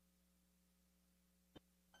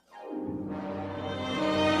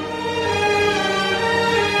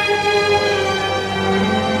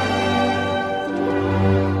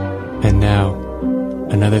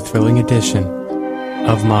another thrilling edition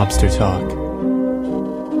of Mobster Talk.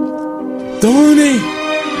 Tony!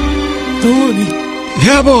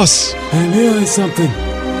 Yeah, boss! I realized something.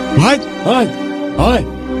 What?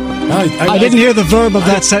 I didn't hear the verb of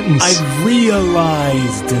that sentence. I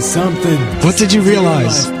realized something. What did you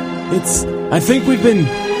realize? I think we've been,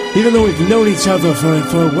 even though we've known each other for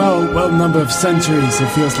a well number of centuries, it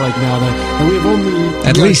feels like now that we've only...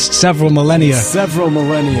 At least several millennia. Several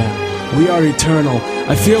millennia. We are eternal.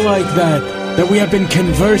 I feel like that we have been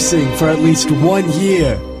conversing for at least 1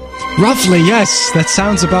 year. Roughly, yes. That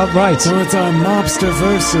sounds about right. So it's our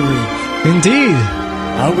mobsterversary. Indeed.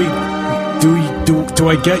 Do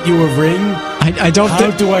I get you a ring? I don't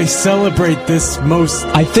think... How do I celebrate this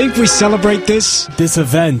I think we celebrate this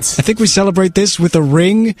event. I think we celebrate this with a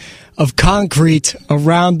ring of concrete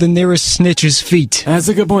around the nearest snitch's feet. That's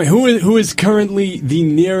a good point. Who is currently the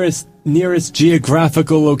nearest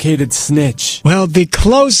geographical located snitch? Well, the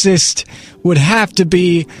closest would have to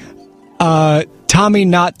be Tommy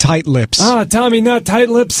Not Tight Lips. Ah, Tommy Not Tight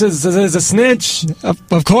Lips is a snitch.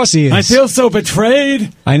 Of course he is. I feel so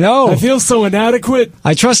betrayed. I know. I feel so inadequate.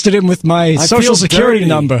 I trusted him with my social security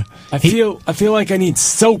number. I feel like I need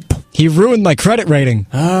soap. He ruined my credit rating.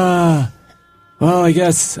 Ah. Well, I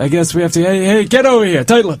guess we have to. Hey, get over here.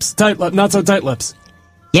 Tight lips. Not so tight lips.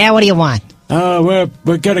 Yeah, what do you want? I want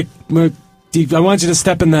you to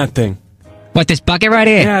step in that thing. What, this bucket right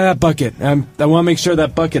here? Yeah, that bucket. I want to make sure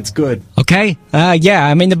that bucket's good. Okay. Yeah,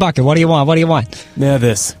 I'm in the bucket. What do you want? Yeah,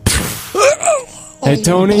 this. Hey,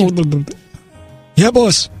 Tony. Yeah,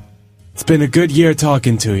 boss. It's been a good year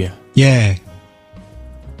talking to you. Yeah.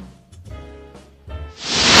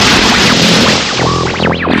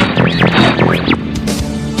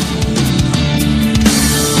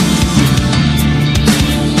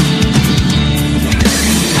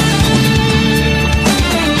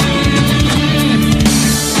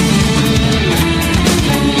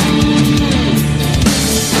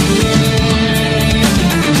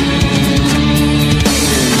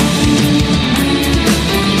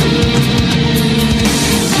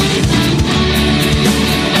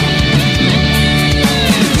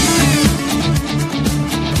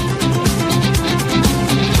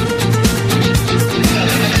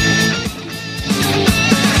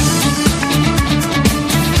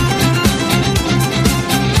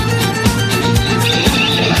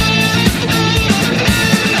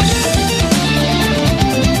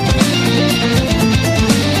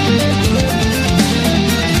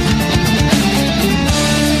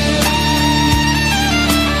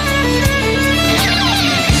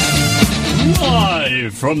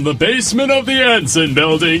 From the basement of the Ensign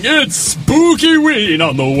building, it's Spookieween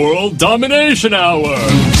on the World Domination Hour.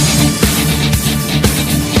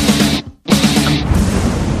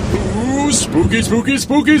 Ooh, spooky, spooky,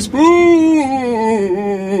 spooky, spook!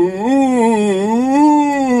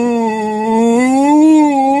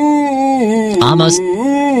 Almost.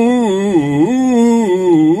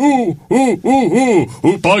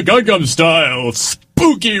 Oopa Gangnam Style,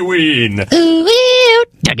 Spookieween.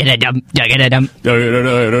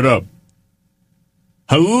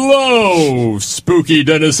 Hello, spooky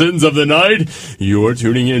denizens of the night. You're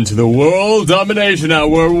tuning into the World Domination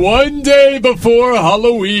Hour 1 day before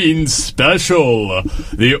Halloween special.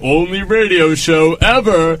 The only radio show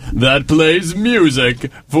ever that plays music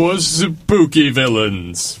for spooky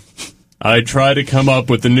villains. I try to come up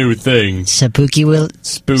with a new thing. Spooky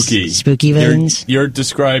villains? You're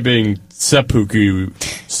describing seppuku.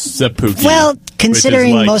 Well,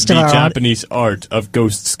 considering which is like most of our Japanese art of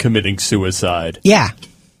ghosts committing suicide. Yeah.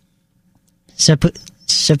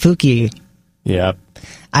 Seppuku. Yeah.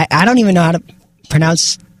 I don't even know how to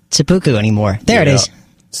pronounce seppuku anymore. There it is.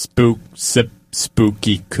 Spookiku.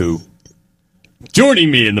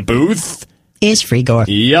 Joining me in the booth is Frigor.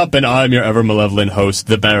 Yup, and I'm your ever-malevolent host,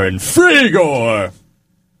 the Baron Frigor.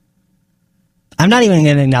 I'm not even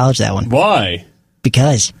going to acknowledge that one. Why?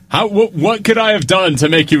 Because. What could I have done to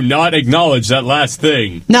make you not acknowledge that last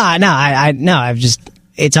thing? I've just...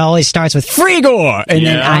 It always starts with Frigor! And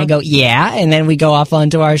then I go, yeah, and then we go off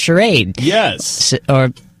onto our charade. Yes.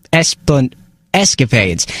 Or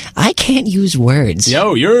escapades. I can't use words.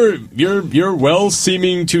 Yo, you're well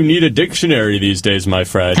seeming to need a dictionary these days, my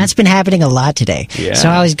friend. That's been happening a lot today. Yeah. So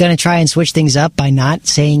I was going to try and switch things up by not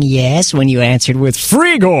saying yes when you answered with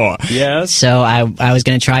Frigor. Yes. So I was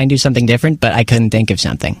going to try and do something different, but I couldn't think of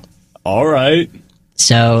something. All right.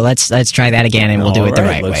 So let's try that again, and we'll do it the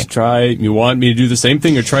right way. Let's try. You want me to do the same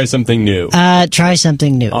thing or try something new? Try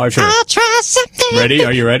something new. All right, sure. I'll try something. Ready?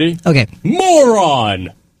 Are you ready? Okay.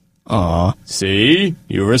 Moron! Aw. See?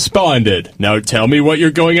 You responded. Now tell me what you're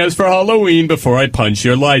going as for Halloween before I punch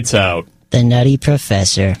your lights out. The Nutty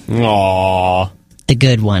Professor. Aww. The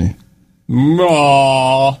good one.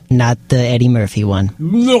 Aww. Not the Eddie Murphy one.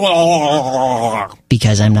 Aww.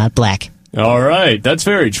 Because I'm not black. All right, that's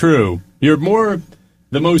very true. You're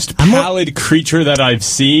the most pallid creature that I've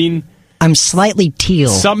seen. I'm slightly teal.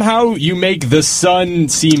 Somehow you make the sun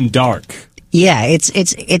seem dark. Yeah,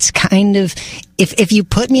 it's kind of if you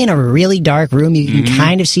put me in a really dark room, you can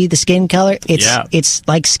kind of see the skin color. It's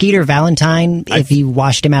like Skeeter Valentine if you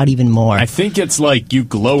washed him out even more. I think it's like you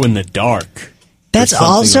glow in the dark. That's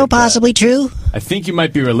also possibly true. I think you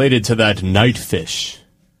might be related to that nightfish.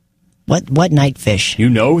 What nightfish? You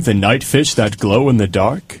know the nightfish that glow in the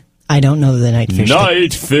dark? I don't know the nightfish.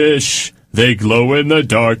 Nightfish, they glow in the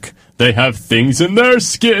dark. They have things in their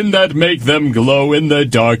skin that make them glow in the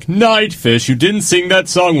dark. Nightfish, you didn't sing that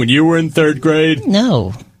song when you were in 3rd grade?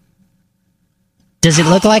 No. Does it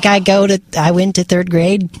look like I went to 3rd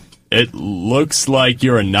grade? It looks like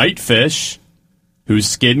you're a nightfish whose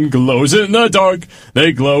skin glows in the dark.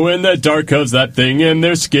 They glow in the dark 'cause that thing in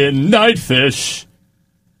their skin. Nightfish.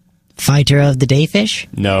 Fighter of the Dayfish?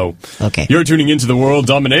 No. Okay. You're tuning into the World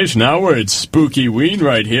Domination Hour. It's Spookieween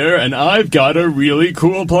right here, and I've got a really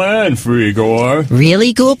cool plan for Igor.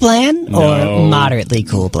 Really cool plan? No. Or moderately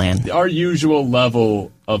cool plan? Our usual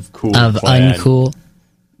level of cool Of plan. uncool?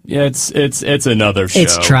 Yeah, it's another show.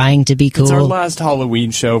 It's trying to be cool. It's our last Halloween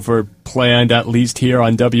show for planned, at least here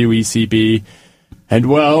on WECB. And,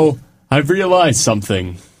 well, I've realized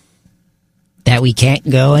something. That we can't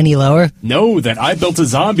go any lower? No, that I built a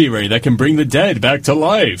zombie ray that can bring the dead back to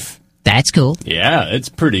life. That's cool. Yeah, it's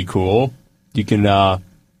pretty cool. You can, I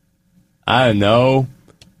don't know,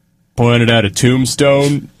 point it at a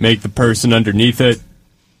tombstone, make the person underneath it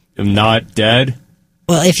not dead.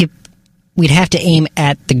 Well, we'd have to aim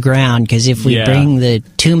at the ground, because if we bring the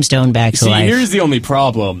tombstone back to life... See, here's the only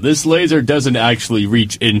problem. This laser doesn't actually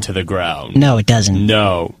reach into the ground. No, it doesn't.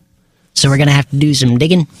 No. So we're gonna have to do some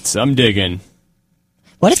digging? Some digging.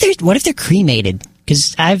 What if they're cremated?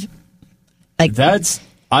 Because I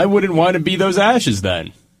wouldn't want to be those ashes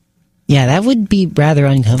then. Yeah, that would be rather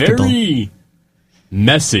uncomfortable. Very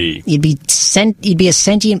messy. You'd be a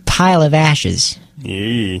sentient pile of ashes.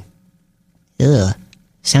 Yeah. Ugh.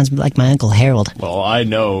 Sounds like my Uncle Harold. Well, I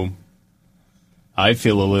know. I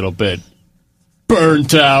feel a little bit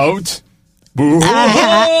burnt out.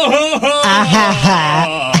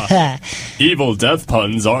 Evil death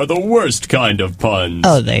puns are the worst kind of puns.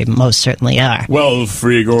 Oh, they most certainly are. Well,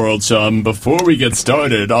 Frigor, old chum, before we get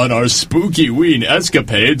started on our Spookieween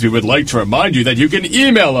escapades, we would like to remind you that you can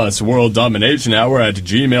email us,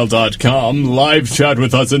 worlddominationhour@gmail.com, live chat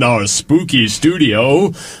with us in our spooky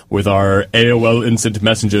studio with our AOL Instant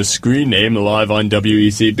Messenger screen name live on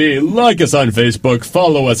WECB, like us on Facebook,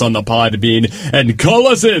 follow us on the Podbean, and call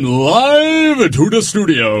us in live to the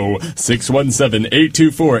studio,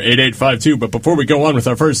 617-824-8852. But before we go on with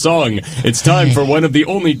our first song, it's time for one of the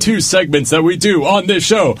only 2 segments that we do on this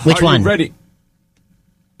show. Which one? Are you ready?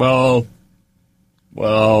 Well,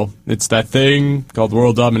 it's that thing called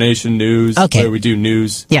World Domination News. Okay. Where we do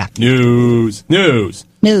news. Yeah. News.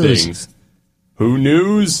 Things. Who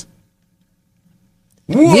news?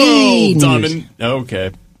 We news.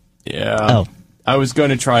 Okay. Yeah. Oh. I was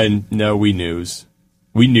going to try and... No, we news.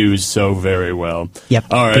 We news so very well. Yep.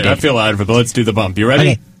 All right, I feel out of it, but let's do the bump. You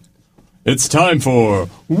ready? Okay. It's time for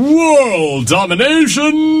World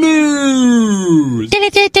Domination News!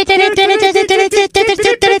 Here's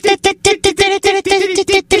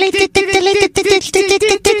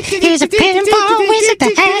a pinball wizard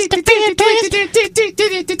that has to be a twist.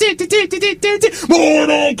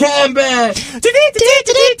 Mortal Kombat!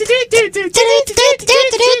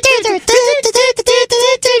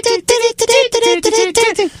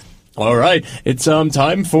 All right, it's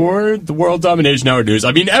time for the World Domination Hour news.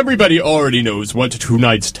 I mean, everybody already knows what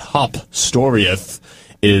tonight's top storyeth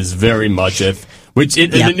is very mucheth, which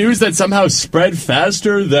in the news that somehow spread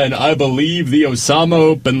faster than, I believe, the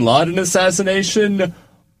Osama bin Laden assassination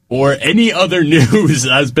or any other news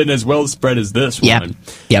has been as well spread as this one.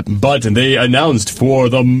 Yep. But they announced for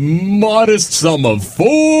the modest sum of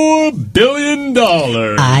 $4 billion.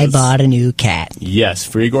 I bought a new cat. Yes,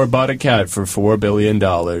 Frigor bought a cat for $4 billion.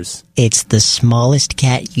 It's the smallest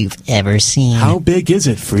cat you've ever seen. How big is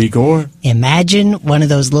it, Frigor? Imagine one of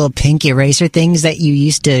those little pink eraser things that you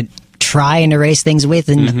used to try and erase things with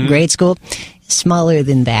in grade school. Smaller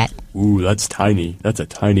than that. Ooh, that's tiny. That's a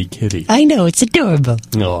tiny kitty. I know, it's adorable.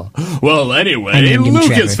 Oh. Well, anyway,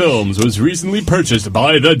 Lucasfilms was recently purchased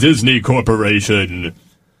by the Disney Corporation.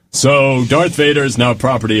 So, Darth Vader is now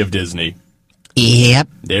property of Disney. Yep.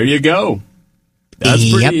 There you go. That's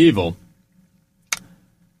pretty evil.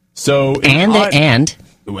 So, And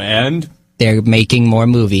They're making more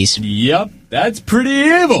movies. Yep, that's pretty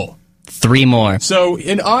evil. 3 more. So,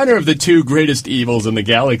 in honor of the 2 greatest evils in the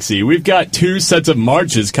galaxy, we've got 2 sets of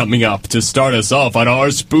marches coming up to start us off on our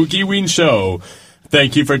Spookieween show.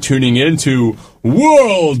 Thank you for tuning in to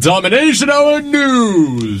World Domination Hour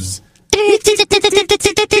News.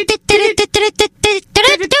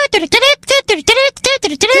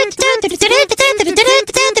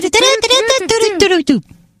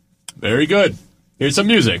 Very good. Here's some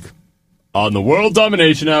music on the World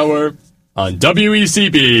Domination Hour on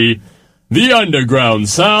WECB, the underground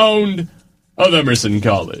sound of Emerson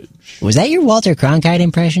College. Was that your Walter Cronkite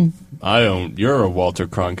impression? You're a Walter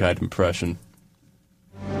Cronkite impression.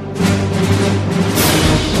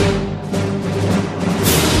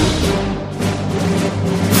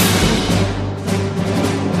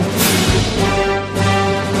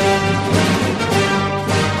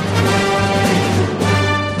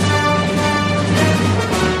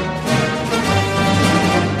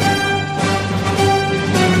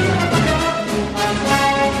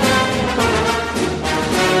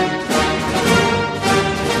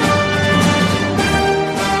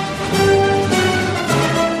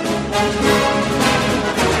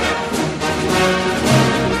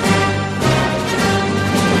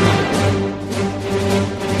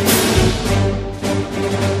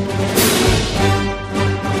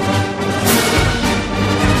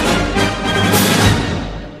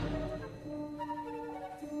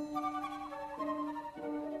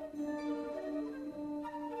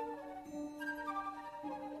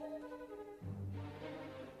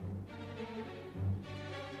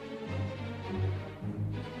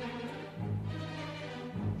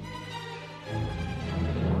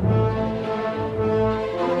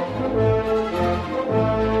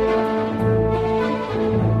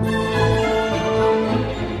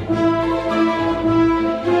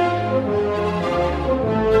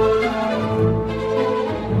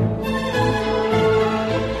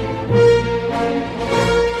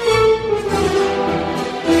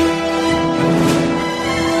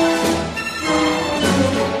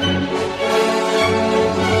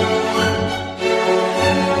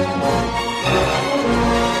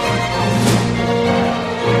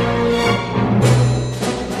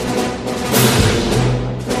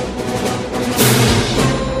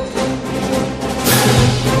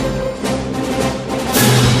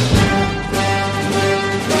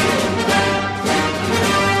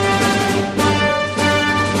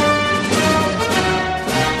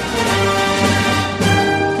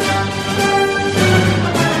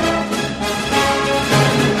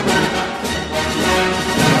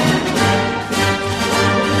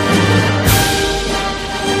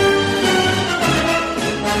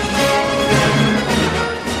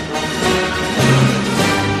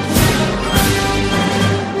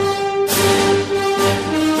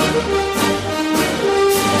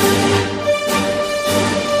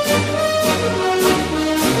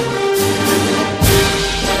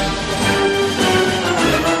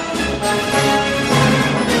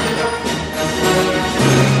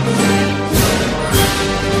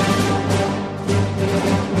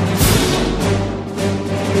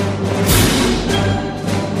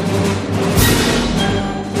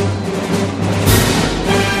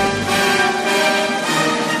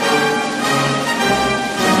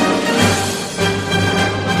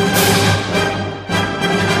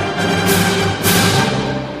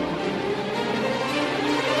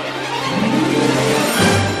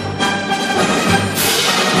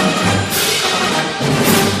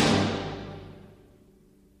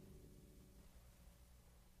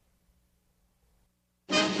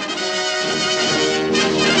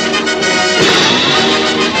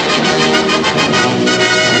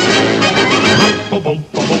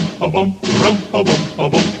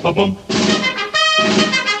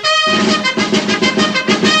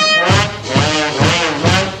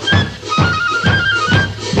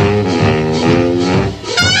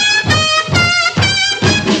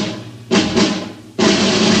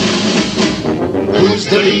 Who's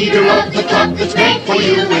the leader of the club that's made for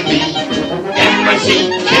you and me?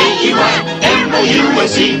 M-I-C-K-E-Y-M-O-U-S-E.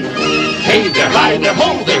 Hey there, hi there,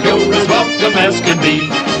 ho there, you're as welcome as can be.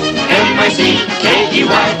 M-I-C-K-E-Y-M-O-U-S-E.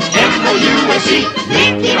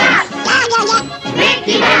 Mickey Mouse,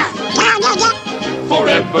 Mickey Mouse,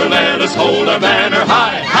 forever let us hold our banner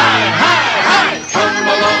high, high, high, high. Come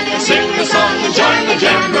along and sing a song and join the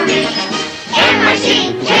jamboree.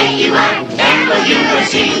 M-I-C-K-E-Y-M-O-U-S-E.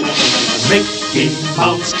 Mickey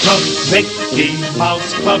Mouse Club, Mickey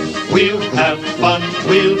Mouse Club. We'll have fun,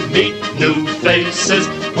 we'll meet new faces.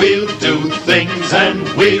 We'll do things and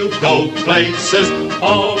we'll go places.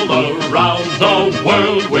 All around the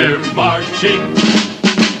world we're marching.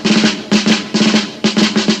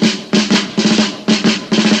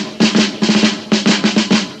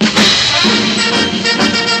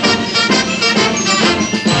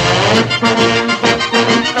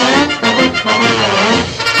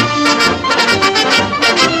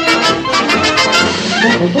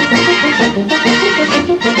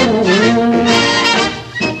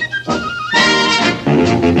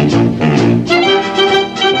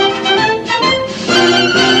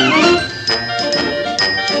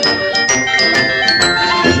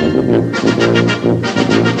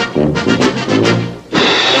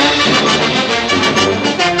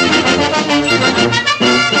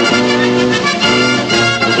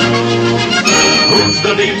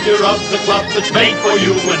 Of the club that's made for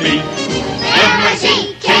you and me.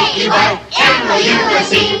 M-I-C-K-E-Y-M-O-U-S-E.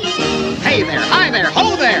 Hey there, hi there,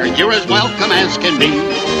 ho there, you're as welcome as can be.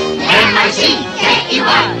 M-I-C-K-E-Y-M-O-U-S-E.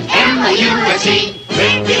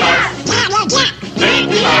 Mickey Mouse.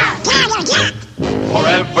 Mickey Mouse.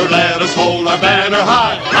 Forever let us hold our banner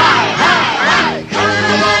high. High, high, high. Come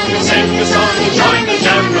along and sing a song and join the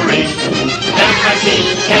jamboree. M-I-C-K-E-Y-M-O-U-S-E.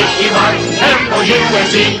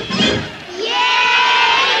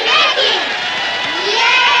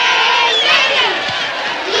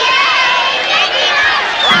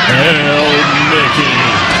 Hail Mickey!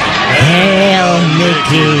 Hail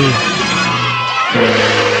Mickey!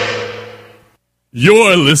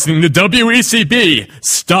 You're listening to WECB.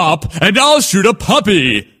 Stop, and I'll shoot a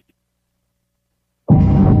puppy.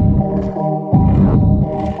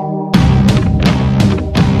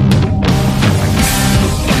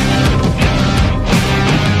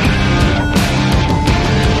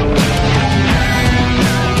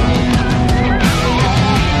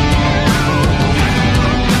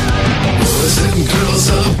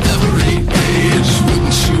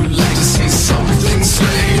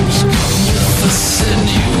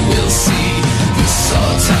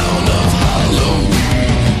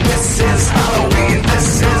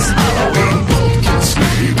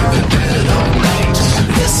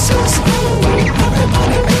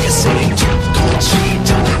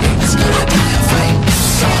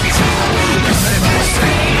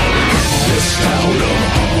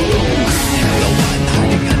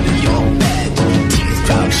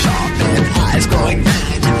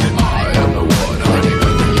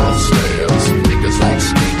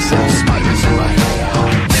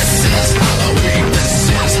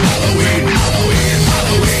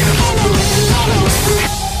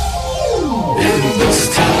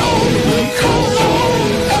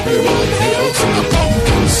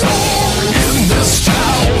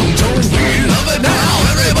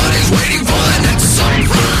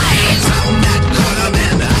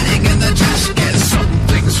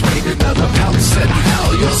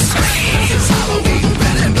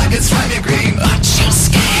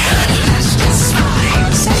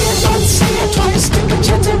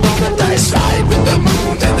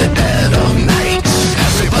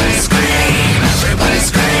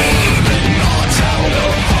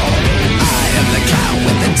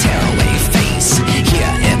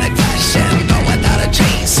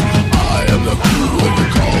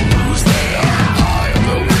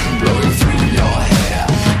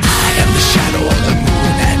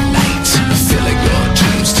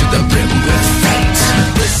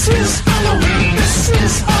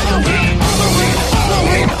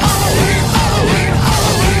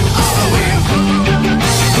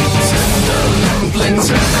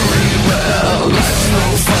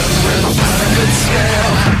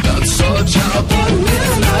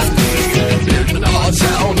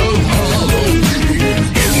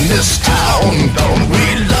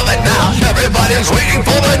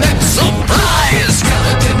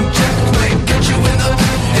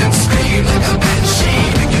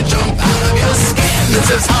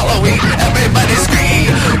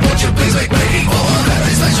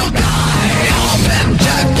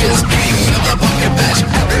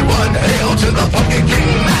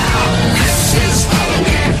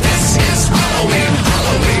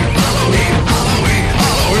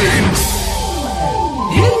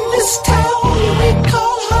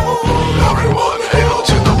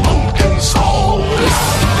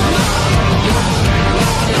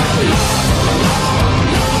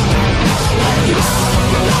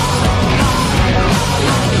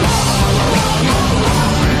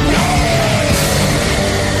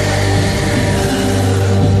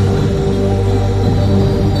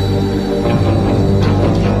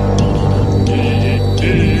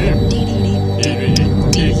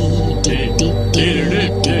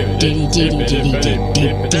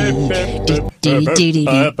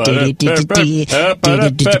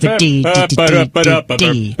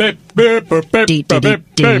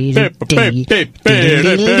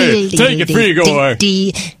 Take it, Frigor.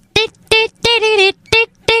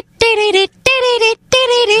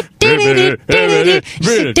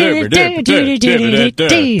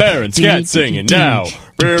 Parents cat singing now.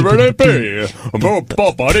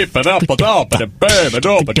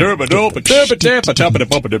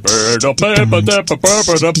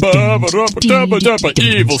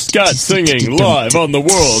 Evil Scott singing live on the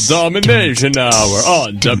World Domination Hour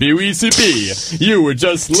on WECB. You were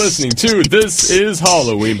just listening to This Is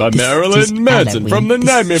Halloween by Marilyn Manson from the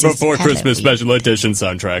Nightmare Before Christmas Special Edition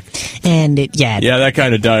soundtrack. And yeah, that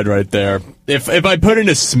kind of died right there. If I put in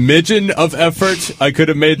a smidgen of effort, I could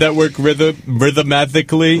have made that work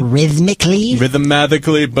rhythmatically,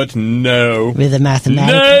 but no.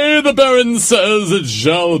 Nay, the Baron says it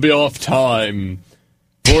shall be off time.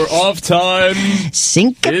 For off time is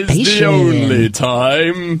the only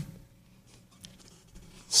time.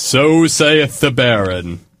 So saith the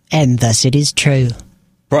Baron. And thus it is true.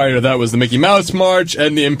 Prior to that was the Mickey Mouse March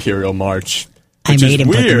and the Imperial March. I made him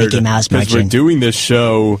put the Mickey Mouse March in. We're doing this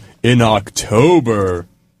show in October.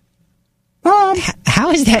 How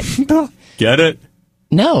is that? Get it?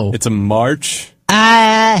 No. It's a March.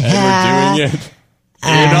 And we're doing it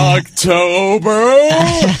in October.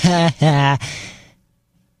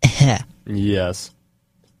 Yes.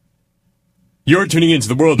 You're tuning into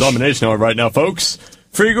the World Domination Hour right now, folks.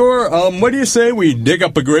 Frigor, what do you say we dig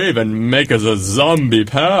up a grave and make us a zombie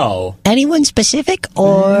pal? Anyone specific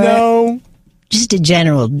or no? Just a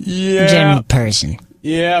general person.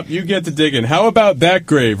 Yeah, you get to digging. How about that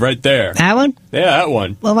grave right there? That one? Yeah, that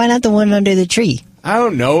one. Well, why not the one under the tree? I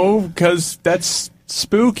don't know, because that's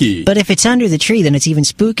spooky. But if it's under the tree, then it's even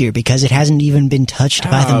spookier because it hasn't even been touched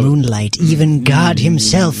by the moonlight. Even God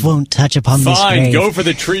himself won't touch upon this grave. Fine, go for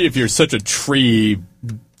the tree if you're such a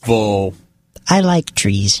tree-full. I like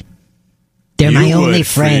trees. They're my only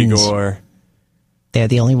friends. Frigor. They're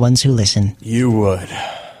the only ones who listen. You would.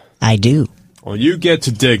 I do. Well, you get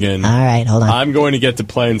to digging. All right, hold on. I'm going to get to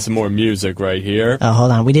playing some more music right here. Oh,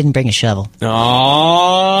 hold on. We didn't bring a shovel.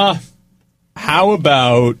 Aww. How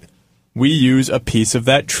about we use a piece of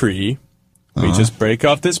that tree? We just break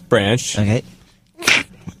off this branch. Okay.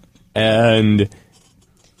 And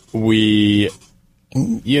we,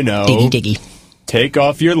 diggy. take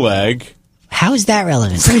off your leg. How is that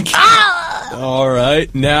relevant? All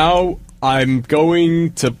right. Now I'm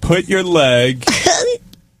going to put your leg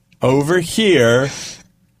over here,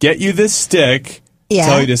 get you this stick,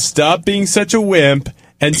 tell you to stop being such a wimp,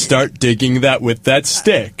 and start digging that with that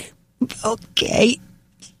stick. Okay.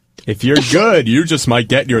 If you're good, you just might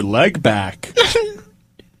get your leg back.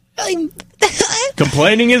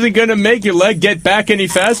 Complaining isn't going to make your leg get back any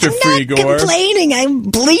faster, Frigor. I'm not complaining. I'm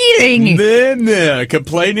bleeding.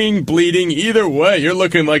 Complaining, bleeding, either way, you're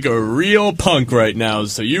looking like a real punk right now,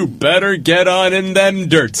 so you better get on in them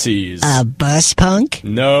dirtsies. A bus punk?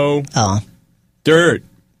 No. Oh. Dirt.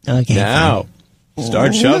 Okay. Now,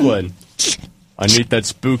 start shoveling underneath that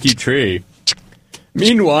spooky tree.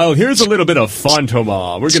 Meanwhile, here's a little bit of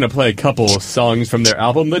Fantoma. We're going to play a couple songs from their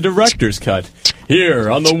album, The Director's Cut, here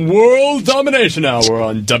on the World Domination Hour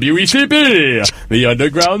on WECB, the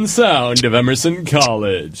underground sound of Emerson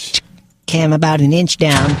College. Okay, I'm about an inch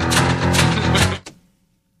down.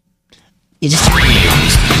 You just...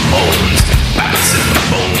 Dreams, bones, bats and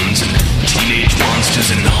bones, teenage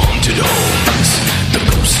monsters in haunted homes, the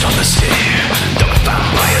ghost on the stair, the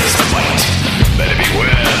vampires fight. Better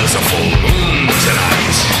beware, there's a full moon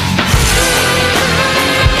tonight.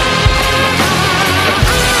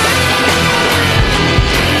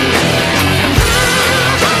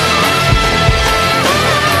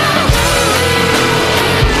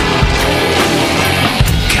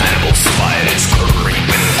 Cannibal spiders creep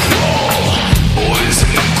and crawl, boys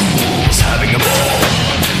and ghouls having a ball.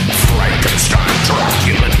 Frankenstein,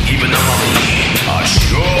 Dracula, even the mummy are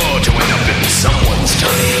sure to end up in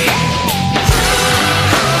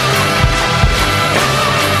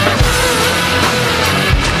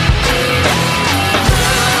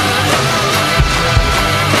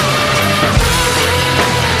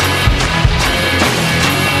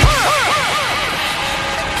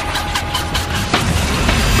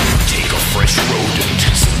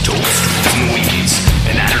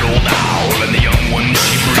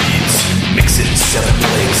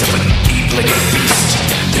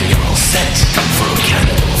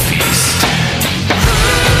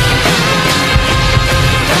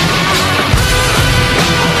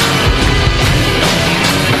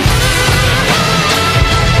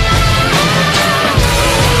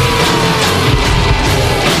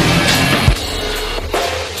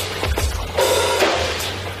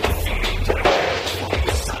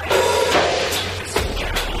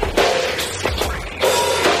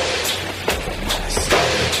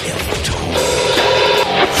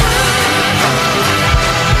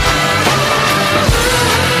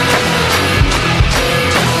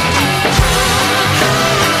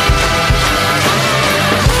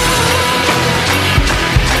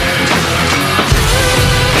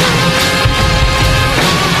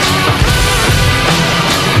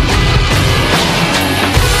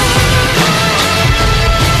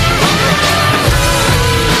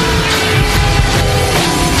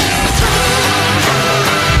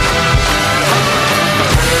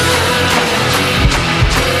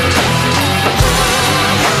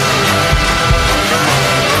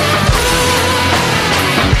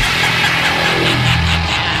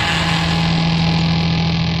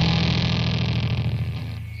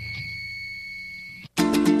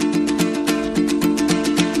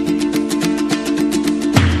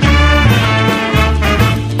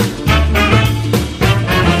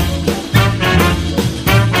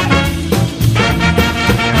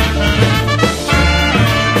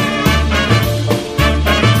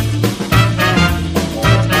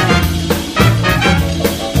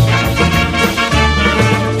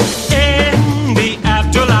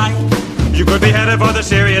a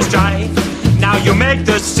serious strife. Now you make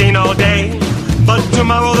the scene all day, but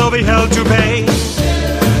tomorrow they'll be held to pay.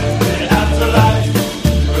 The afterlife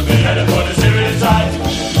will be headed for the serious strife.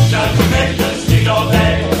 Now you make the scene all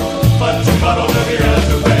day, but tomorrow they'll be held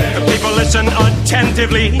to pay. People listen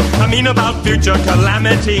attentively. I mean about future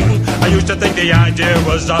calamity. I used to think the idea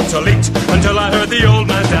was obsolete until I heard the old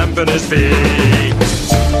man stamping his feet.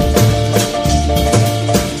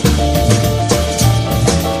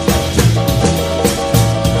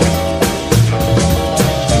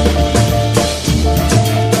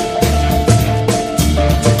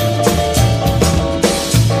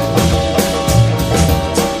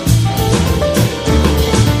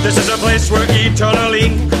 Where eternally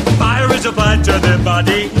fire is applied to the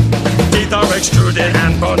body. Teeth are extruded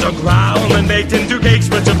and bones are ground and baked into cakes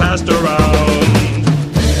which are passed around.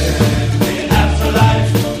 The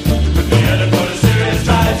afterlife could be headed for a serious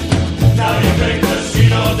strife. Now you make the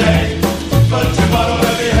scene all day, but tomorrow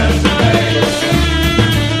heavy has to pay.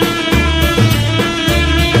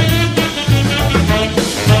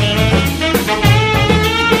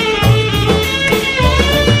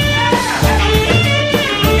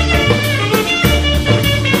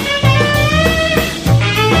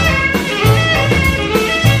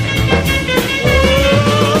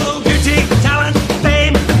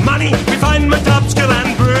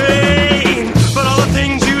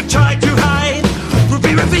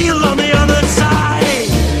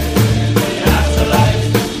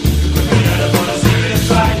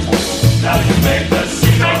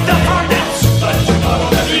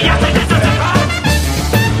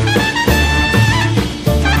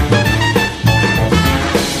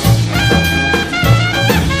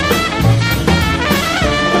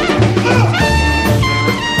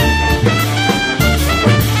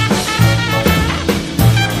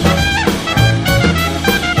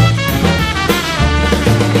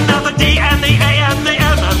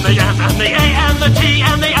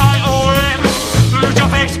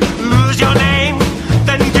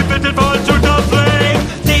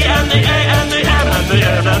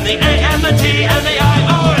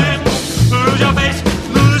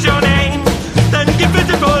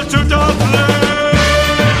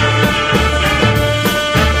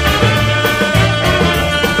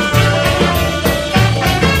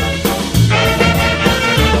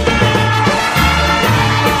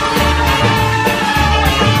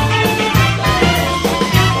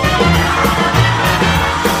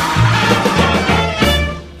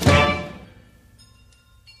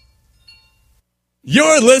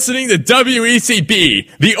 You're listening to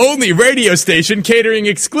WECB, the only radio station catering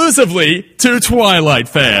exclusively to Twilight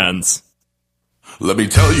fans. Let me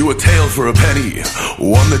tell you a tale for a penny,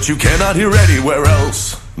 one that you cannot hear anywhere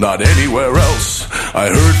else, not anywhere else. I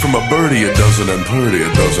heard from a birdie it doesn't end pretty,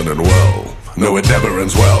 it doesn't end well. No, it never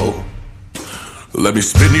ends well. Let me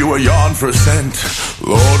spin you a yarn for a cent.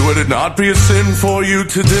 Lord, would it not be a sin for you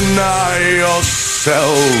to deny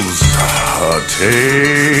yourselves a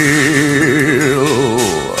tale?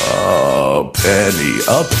 A penny,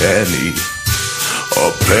 a penny.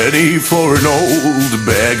 A penny for an old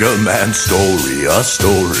beggar man's story, a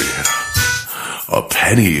story. A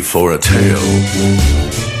penny for a tale.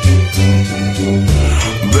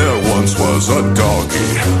 There once was a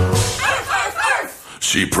doggy.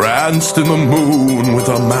 She pranced in the moon with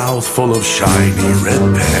a mouth full of shiny red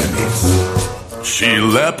pennies. She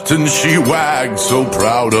leapt and she wagged, so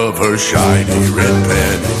proud of her shiny red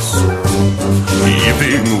pennies,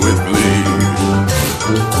 heaving with glee.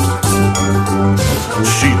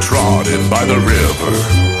 She trotted by the river,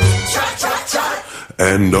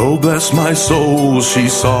 and oh bless my soul, she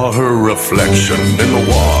saw her reflection in the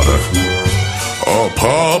water. A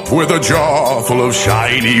pup with a jaw full of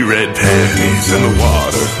shiny red pennies in the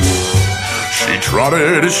water. She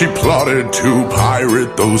trotted as she plotted to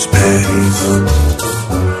pirate those pennies.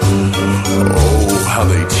 Oh, how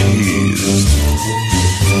they teased.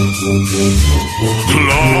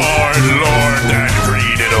 Lord, Lord, that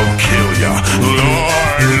greed, it'll kill ya.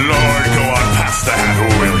 Lord, Lord, go on past the hat,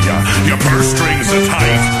 will ya? Your purse strings are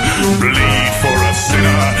tight, bleed for a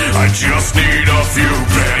sinner. I just need a few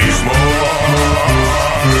pennies more.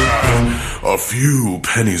 A few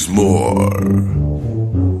pennies more.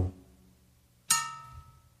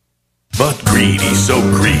 But greedy, so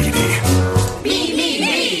greedy.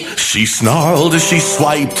 She snarled as she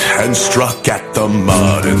swiped and struck at the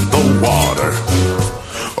mud and the water.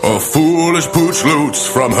 A foolish pooch loots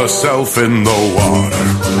from herself in the water.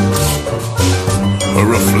 Her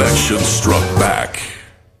reflection struck back.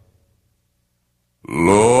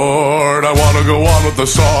 Lord, I want to go on with the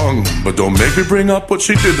song, but don't make me bring up what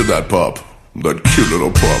she did to that pup. That cute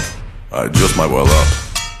little pup. I just might well up.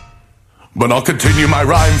 But I'll continue my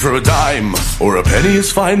rhyme for a dime, or a penny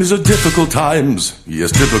is fine. These are difficult times.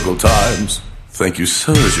 Yes, difficult times. Thank you,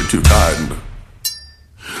 sirs, you're too kind.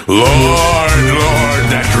 Lord, Lord,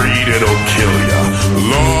 that greed, it'll kill ya.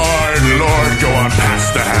 Lord, Lord, go on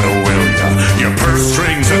past the hat, will ya? Your purse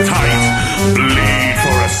strings are tight, bleed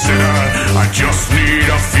for a sinner. I just need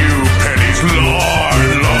a few pennies. Lord,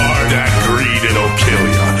 Lord, that greed, it'll kill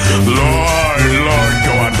ya. Lord, Lord,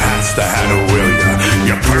 go on past the hat, will ya?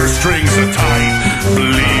 Your purse strings are tight,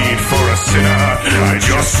 bleed for a sinner. I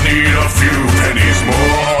just need a few pennies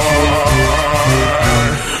more.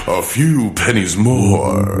 A few pennies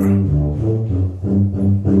more.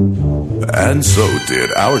 And so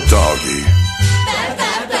did our doggie.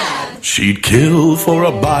 She'd kill for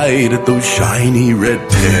a bite at those shiny red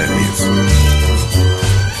pennies.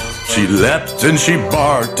 She leapt and she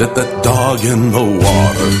barked at the dog in the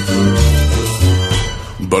water.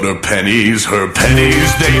 But her pennies,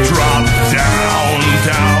 they dropped down,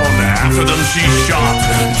 down. After them she shot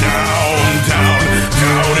down, down,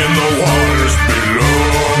 down in the waters below.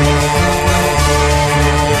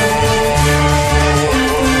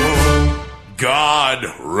 God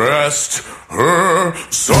rest her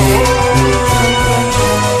soul.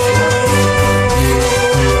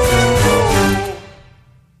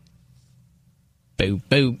 Boo,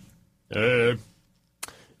 boo.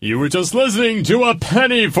 You were just listening to A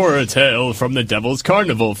Penny for a Tale from the Devil's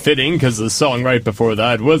Carnival, fitting because the song right before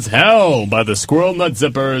that was Hell by the Squirrel Nut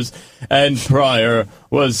Zippers, and prior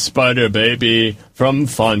was Spider Baby from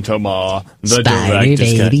Fantoma, the Spider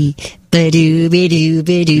Baby,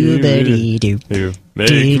 ba-doo-ba-doo-ba-doo-ba-dee-doo. You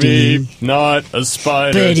make me not a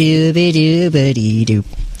spider. Ba-doo-ba-doo-ba-dee-doo.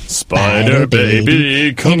 Spider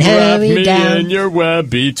Baby, come and wrap hurry me down. in your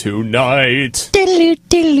webby tonight. Diddle-oo,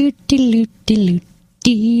 diddle-oo, diddle-oo, diddle-oo,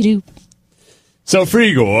 dee-doo. So,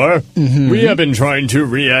 Frigor, we have been trying to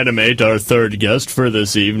reanimate our third guest for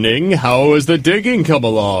this evening. How has the digging come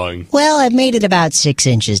along? Well, I've made it about 6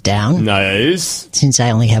 inches down, Nice. since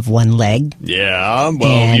I only have one leg. Yeah,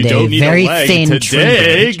 well, And you don't a need very a leg thin to tree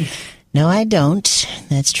dig. branch. No, I don't.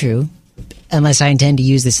 That's true. Unless I intend to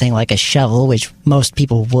use this thing like a shovel, which most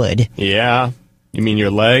people would. Yeah. You mean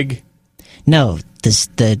your leg? No,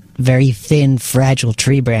 the very thin, fragile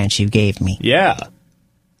tree branch you gave me. Yeah.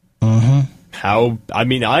 Mm-hmm. I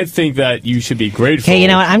think that you should be grateful. Okay, you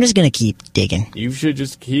know what? I'm just going to keep digging. You should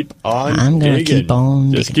just keep on I'm going to digging. keep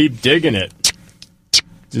on Just digging. keep digging it.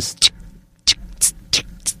 Just...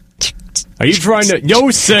 Are you trying to...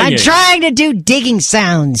 No singing! I'm trying to do digging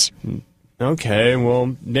sounds. Okay,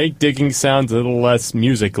 well, make digging sounds a little less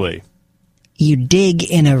musically. You dig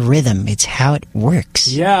in a rhythm. It's how it works.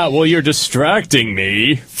 Yeah, well, you're distracting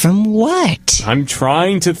me. From what? I'm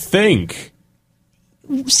trying to think.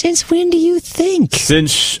 Since when do you think?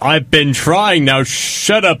 Since I've been trying, now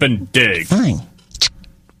shut up and dig. Fine.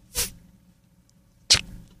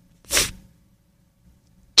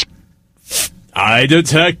 I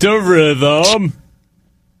detect a rhythm.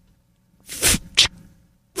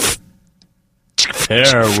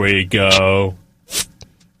 There we go.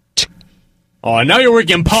 Oh, now you're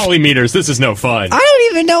working polymeters. This is no fun. I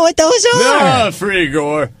don't even know what those are. Ah,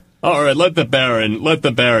 Frigor. All right, let the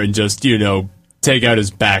Baron just, take out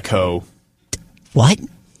his backhoe. What?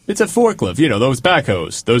 It's a forklift, those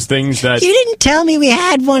backhoes. Those things that... You didn't tell me we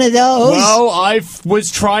had one of those. Well, I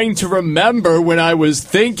was trying to remember when I was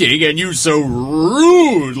thinking, and you so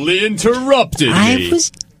rudely interrupted me. I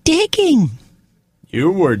was digging.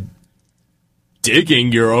 You were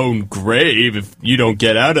digging your own grave. If you don't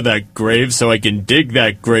get out of that grave so I can dig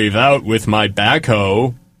that grave out with my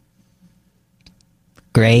backhoe.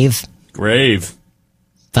 Grave. Grave.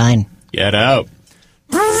 Fine. Get out.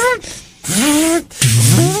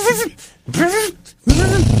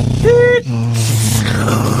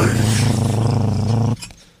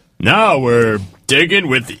 Now we're digging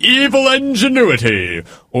with evil ingenuity,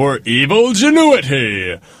 or evil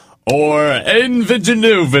genuity, or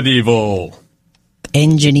ingenuity.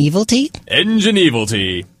 Ingenuity?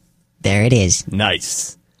 Ingenuity. There it is.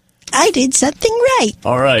 Nice. I did something right.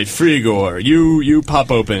 All right, Frigor, you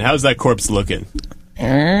pop open. How's that corpse looking?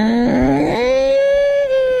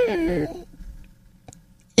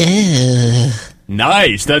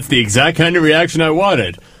 Nice. That's the exact kind of reaction I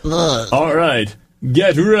wanted. All right.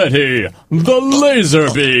 Get ready. The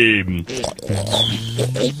laser beam.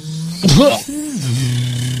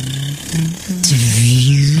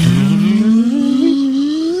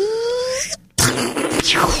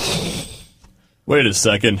 Wait a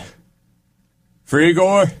second.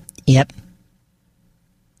 Frigor? Yep.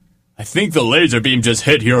 I think the laser beam just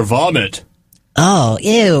hit your vomit. Oh,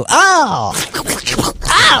 ew. Oh!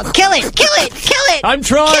 Oh, kill it! Kill it! Kill it! I'm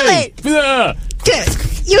trying! Kill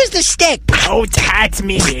it! Use the stick! Don't touch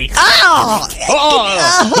me! Oh!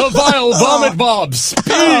 The vile vomit Bob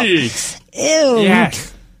speaks! Ew!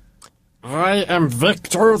 Yes. I am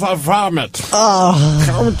Victor the Vomit. Oh.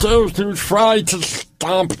 How dare you try to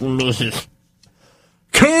stomp me?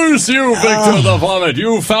 Curse you, Victor the Vomit,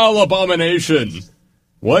 you foul abomination!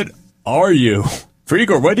 What are you?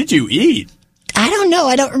 Frigor, what did you eat? I don't know.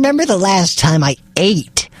 I don't remember the last time I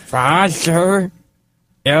ate. Father,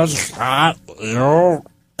 is that you?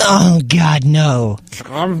 Oh, God, no.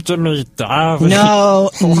 Come to me, darling. No,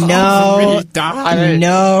 no, darling.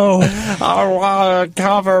 no. I want to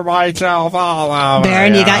cover myself all over.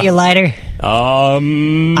 Baron, you got your lighter?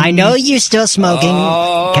 I know you're still smoking.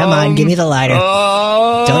 Come on, give me the lighter.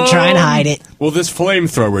 Don't try and hide it. Will this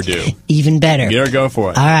flamethrower do? Even better. Here, go for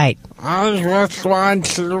it. All right. I just want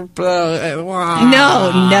to be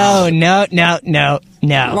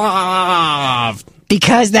No. loved.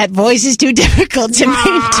 Because that voice is too difficult to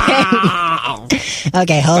maintain.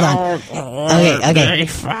 Okay, hold on. Okay.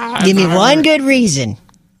 Give me one good reason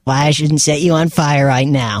why I shouldn't set you on fire right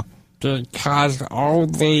now. Because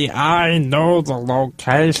only I know the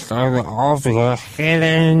location of the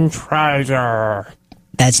hidden treasure.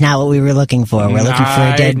 That's not what we were looking for. We're looking for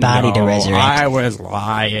a dead body to resurrect. I was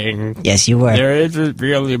lying. Yes, you were. There isn't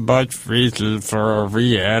really much reason for a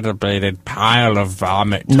reanimated pile of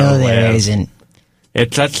vomit to No, live. there isn't.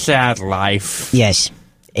 It's a sad life. Yes,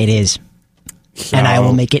 it is. So, And I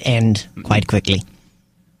will make it end quite quickly.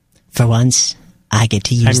 For once, I get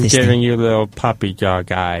to use I'm this giving thing. you little puppy dog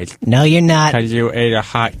eyes. No, you're not. Because you ate a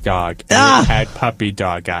hot dog. And it had puppy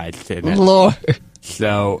dog eyes in it. Lord.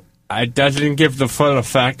 So, it doesn't give the full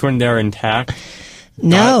effect when they're intact.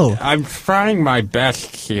 No. But I'm trying my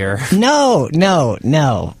best here. No.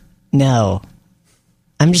 I'm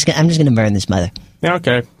just gonna burn this mother.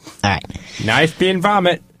 Okay. All right. Nice being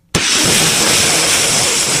vomit.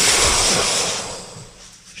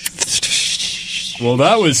 Well,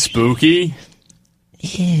 that was spooky.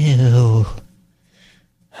 Ew.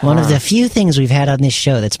 One of the few things we've had on this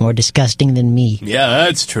show that's more disgusting than me. Yeah,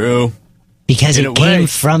 that's true. Because In it a came way.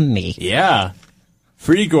 from me. Yeah.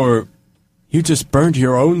 Frigor, you just burned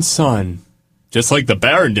your own son. Just like the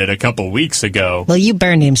Baron did a couple weeks ago. Well, you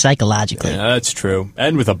burned him psychologically. Yeah, that's true.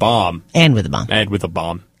 And with a bomb. And with a bomb. And with a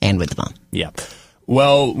bomb. And with the bomb. Yeah.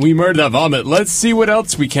 Well, we murdered that vomit. Let's see what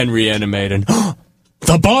else we can reanimate. And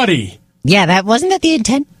the body! Yeah, that wasn't that the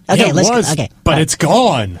intent? Okay, Yeah, it let's was, okay. but it's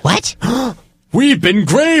gone. What? We've been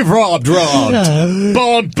grave robbed. Bum,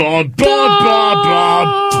 bum, bum,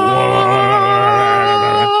 bum, bum.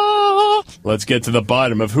 Let's get to the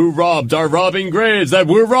bottom of who robbed our robbing graves that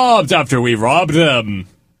were robbed after we robbed them.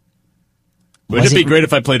 Wouldn't Was it be it- great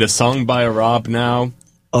if I played a song by a Rob now?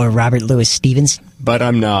 Or Robert Louis Stevens? But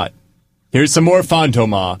I'm not. Here's some more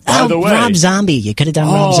Fantoma. By the way. Rob Zombie. You could have done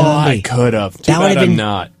Rob Oh, Zombie. I could have. Too That would bad have I'm been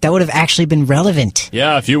not. That would have actually been relevant.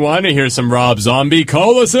 Yeah, if you want to hear some Rob Zombie,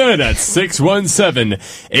 call us in at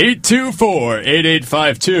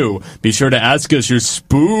 617-824-8852. Be sure to ask us your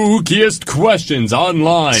spookiest questions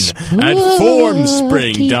online at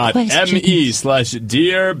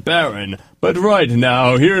formspring.me/Dear Baron. But right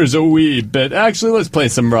now, here's a wee bit. Actually, let's play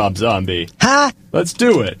some Rob Zombie. Huh? Let's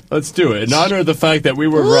do it. Let's do it. In honor of the fact that we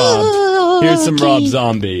were robbed, here's some Rob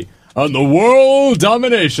Zombie on the World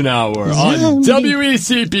Domination Hour on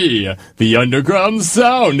WECP, the underground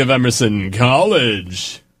sound of Emerson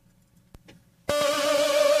College.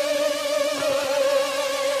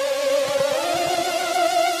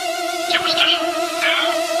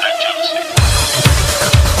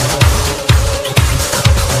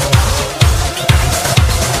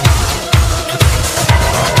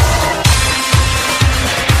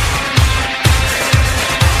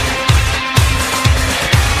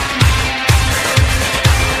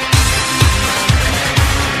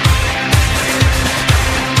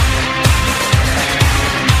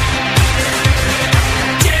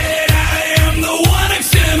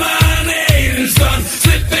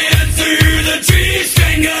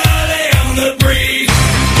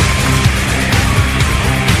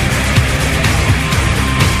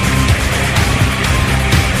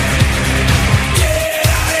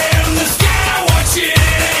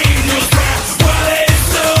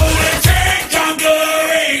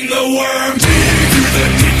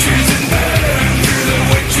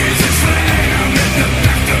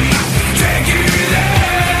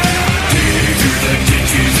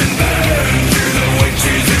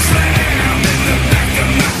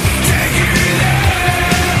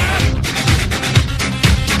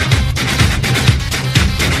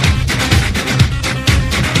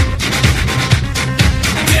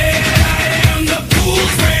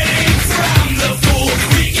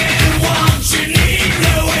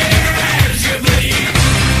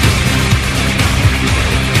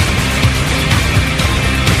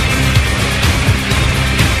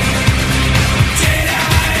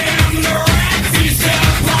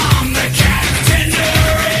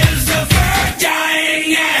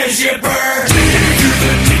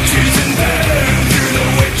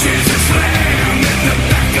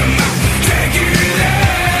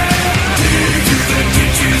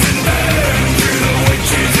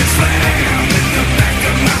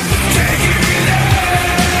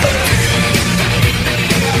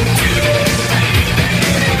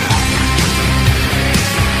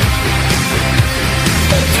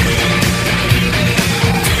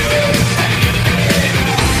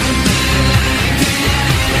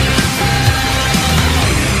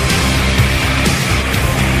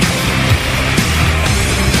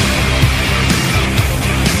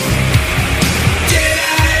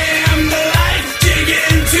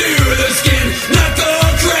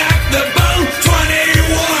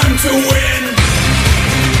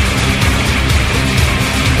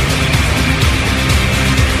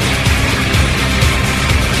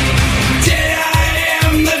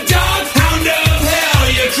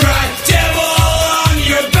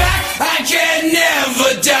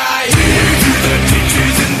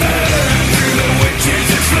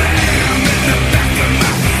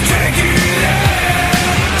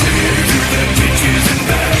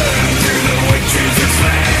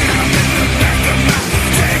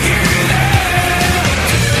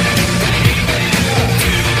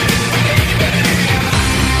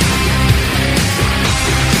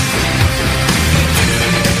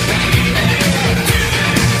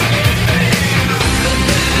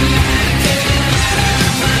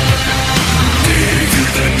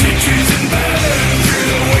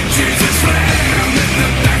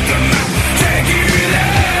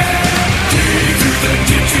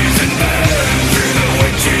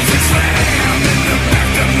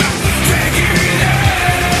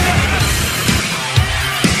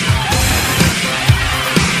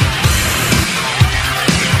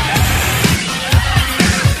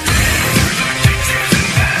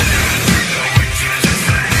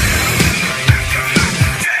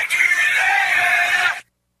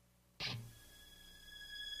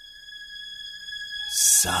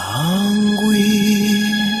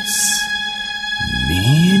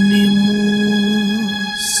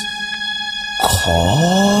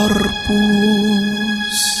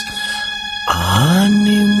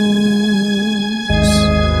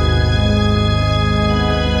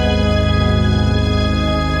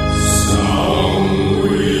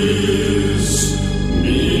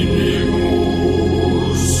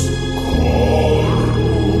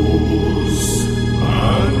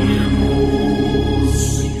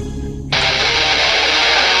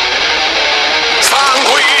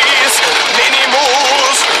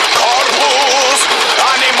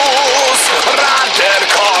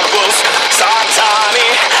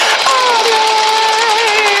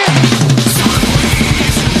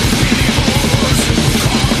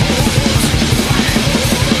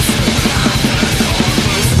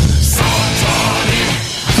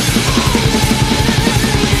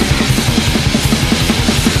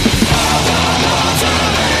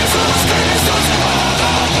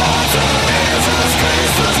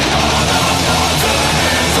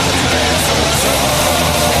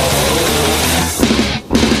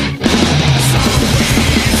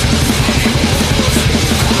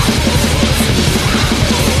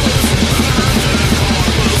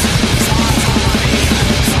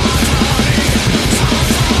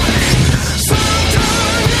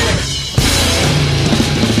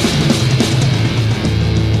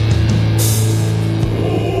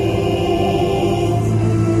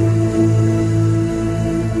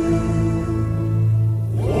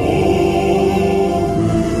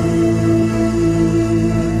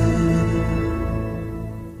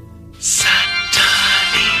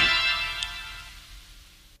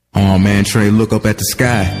 Oh man, Trey, look up at the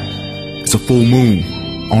sky. It's a full moon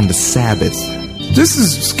on the Sabbath. This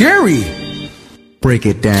is scary. Break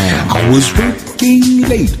it down. I was working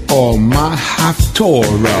late on my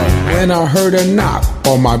Haftorah when I heard a knock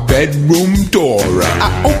on my bedroom door.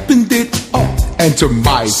 I opened it up, and to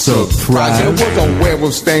my surprise, there was a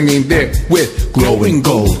werewolf standing there with glowing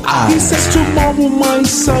gold eyes. He says, tomorrow, my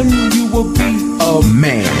son, you will be a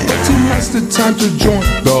man. But tonight's the time to join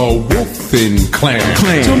the Wolfen clan.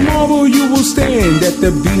 Tomorrow you will stand at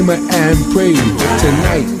the beamer and pray.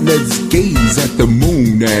 Tonight, let's gaze at the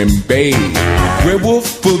moon and bathe. Werewolf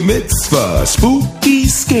for mitzvah, spooky,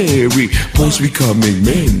 scary. Boys becoming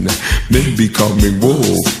men, men becoming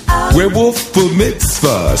wolves. Werewolf for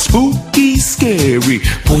mitzvah, spooky, scary.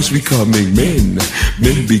 Boys becoming men,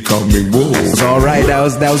 men becoming wolves. All right, that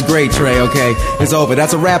was great, Trey. Okay, it's over.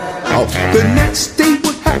 That's a wrap. Oh. The next day,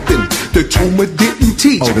 what happened? The tumor didn't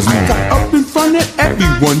teach. I got up in front of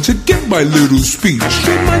everyone to give my little speech.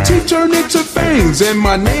 Then my teeth turned into fangs and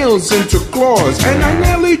my nails into claws, and I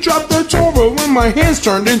nearly dropped the Torah when my hands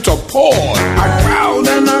turned into paws. I growled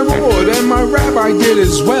and I roared, and my rabbi did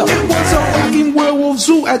as well. It was a walking werewolf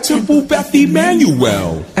zoo at Temple Beth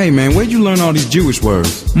Emmanuel. Hey man, where'd you learn all these Jewish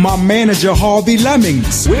words? My manager Harvey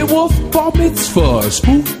Lemmings. Werewolf bar mitzvah,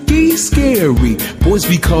 spooky, scary. Boys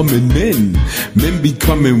becoming men, men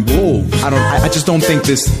becoming wolves. I just don't think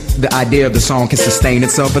the idea of the song can sustain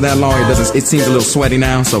itself for that long. It seems a little sweaty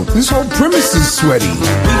now, so this whole premise is sweaty. We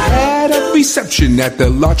had a reception at the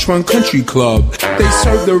Lachman Country Club. They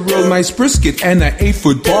served a real nice brisket and an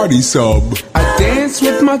 8-foot party sub. I danced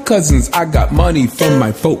with my cousins, I got money from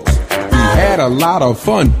my folks. We had a lot of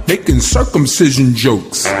fun making circumcision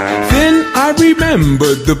jokes. Then I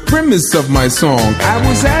remembered the premise of my song. I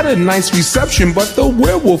was at a nice reception, but the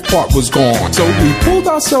werewolf part was gone. So we pulled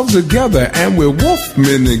ourselves together and we're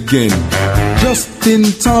wolfmen again. Just in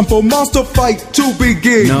time for monster fight to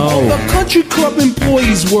begin. No. The country club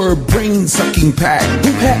employees were a brain-sucking pack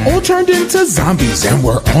who had all turned into zombies and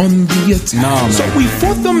were on the attack. No, so we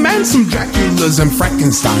fought them and some Draculas and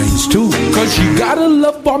Frankensteins too. Cause you gotta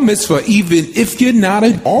love bar mitzvah even if you're not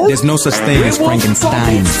an artist. There's no such thing as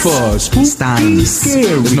Frankensteins. Spooky,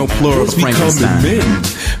 scary. There's no plural of Frankenstein.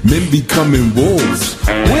 Men becoming wolves.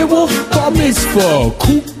 Werewolf bar mitzvah,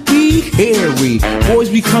 kooky, hairy. Boys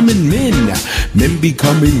becoming men, men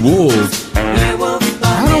becoming wolves. I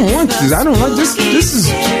don't want this. I don't like this. This is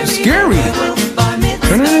scary.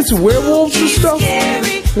 Turning into werewolves and stuff.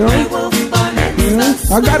 You know?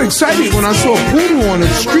 I got excited when I saw a poodle on the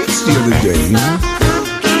streets the other day. You know?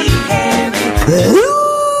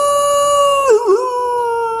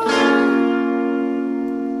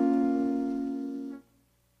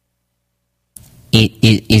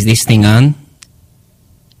 Is this thing on?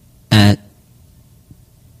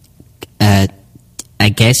 I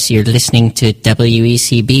guess you're listening to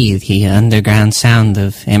WECB, the underground sound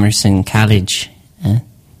of Emerson College.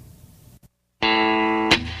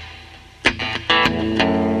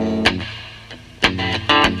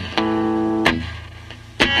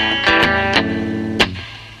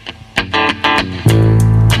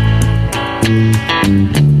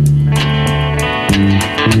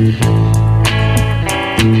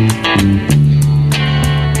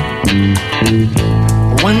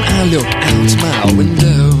 When I look out my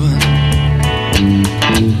window,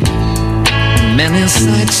 many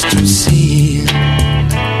sights to see.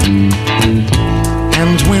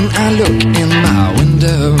 And when I look in my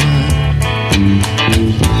window,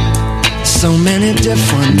 so many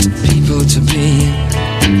different people to be,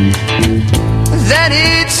 that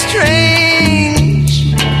it's strange,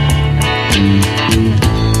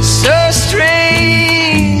 so strange.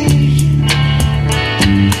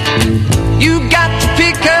 You got to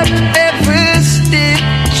pick up every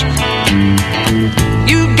stitch.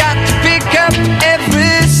 You got to pick up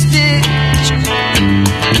every stitch.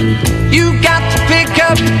 You got to pick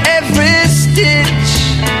up every stitch.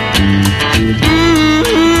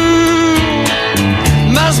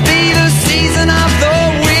 Must be the season of the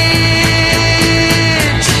witch.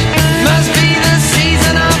 Must be the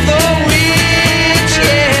season of the witch,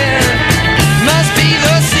 yeah. Must be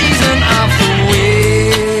the season of the witch.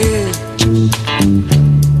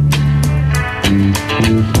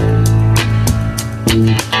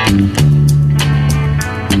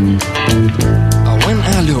 When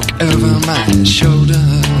I look over my shoulder,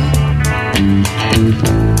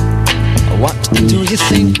 what do you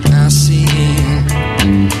think I see?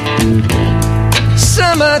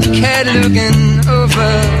 Some other cat looking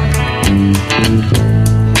over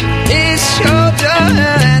his shoulder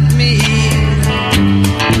at me,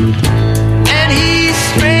 and he's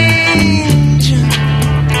strange,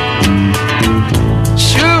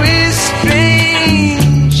 sure is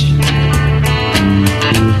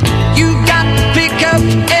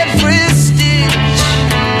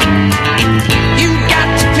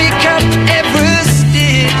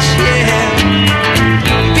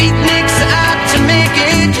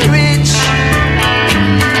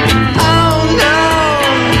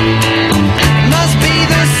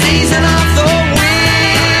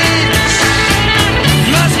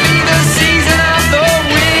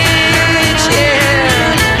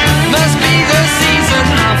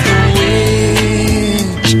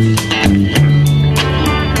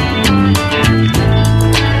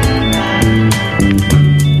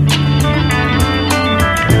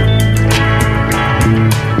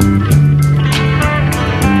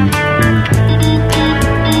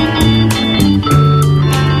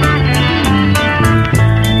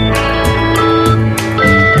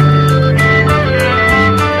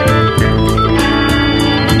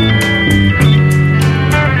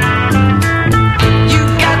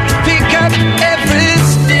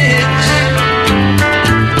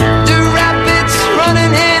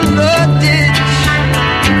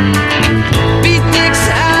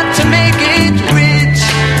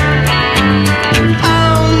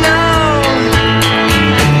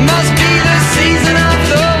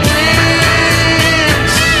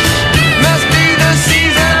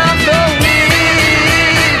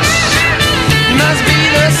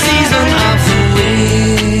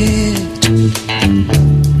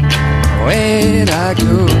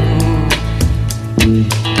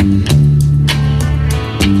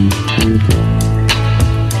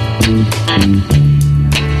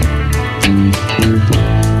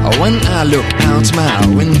When I look out my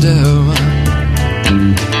window,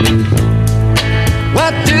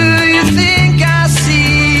 what do you think I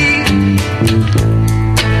see?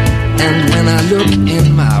 And when I look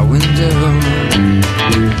in my window,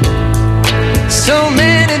 so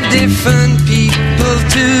many different people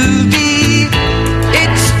to be.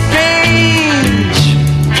 It's strange,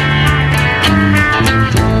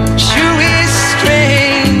 sure is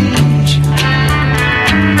strange.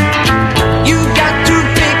 You got to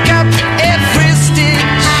pick up every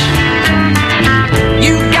stitch.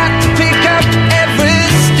 You got to pick up every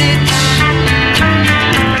stitch.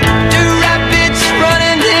 The rabbits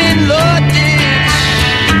running in the ditch.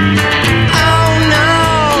 Oh no,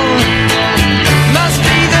 must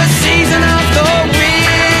be the season of the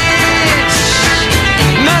witch.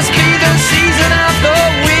 Must be the season of the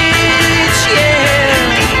witch, yeah.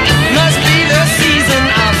 Must be the season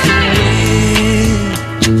of the witch.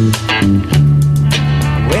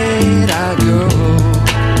 Where'd I go?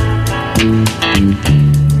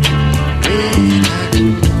 Where'd I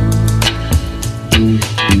go?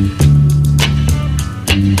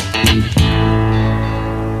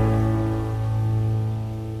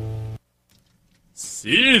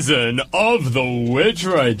 Season of the Witch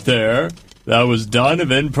right there. That was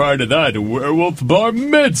Donovan. Prior to that, Werewolf Bar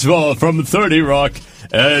Mitzvah from 30 Rock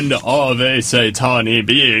and Ave Satani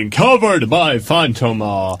being covered by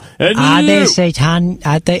Phantoma. And Ave Satan.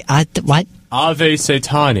 What? Ave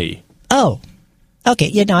Satani. Oh. Okay,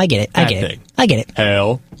 yeah, no, I get it. I That get it. thing. I get it.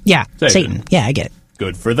 Hail. Yeah, Satan. Satan. Yeah, I get it.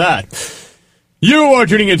 Good for that. You are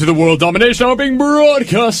tuning into the World Domination Hour being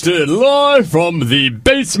broadcasted live from the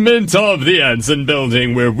basement of the Anson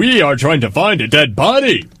building where we are trying to find a dead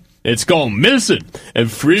body. It's gone missing, and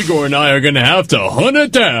Frigor and I are going to have to hunt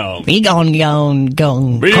it down. We gon' We corpse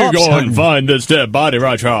go and hunting. find this dead body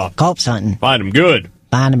right here. Corpse hunting. Find him good.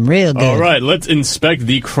 Find them real good. All right, let's inspect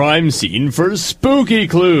the crime scene for spooky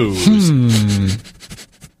clues.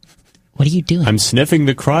 What are you doing? I'm sniffing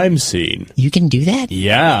the crime scene. You can do that?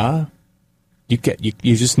 Yeah. You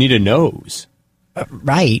just need a nose.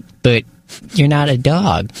 Right, but you're not a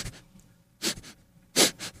dog.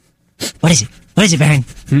 What is it? What is it, Baron?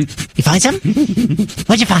 You find something?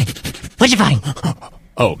 What'd you find? What'd you find?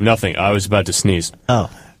 Oh, nothing. I was about to sneeze. Oh.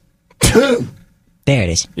 There it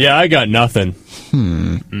is. Yeah, I got nothing.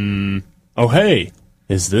 Oh, hey.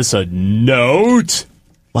 Is this a note?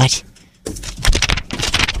 What?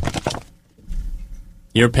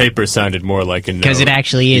 Your paper sounded more like a note. Because it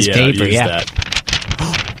actually is paper, use yeah. That.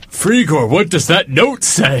 Frigor, what does that note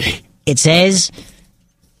say? It says,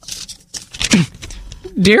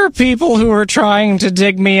 Dear people who are trying to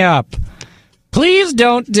dig me up, please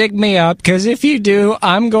don't dig me up, because if you do,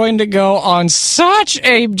 I'm going to go on such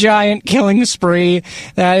a giant killing spree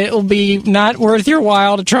that it will be not worth your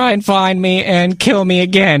while to try and find me and kill me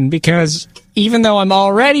again, because even though I'm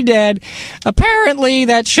already dead, apparently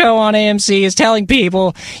that show on AMC is telling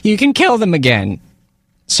people you can kill them again.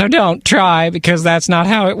 So don't try, because that's not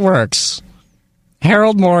how it works.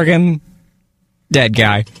 Harold Morgan, dead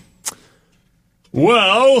guy.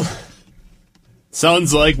 Well,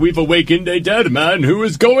 sounds like we've awakened a dead man who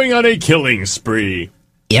is going on a killing spree.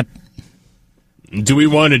 Yep. Do we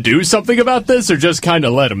want to do something about this, or just kind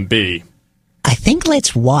of let him be? I think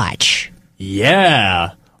let's watch.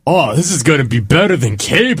 Yeah. Oh, this is going to be better than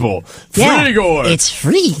cable. Yeah, Frigor, it's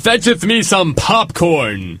free. Fetcheth me some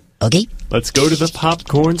popcorn. Okay. Let's go to the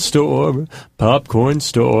popcorn store. Popcorn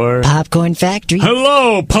store. Popcorn factory.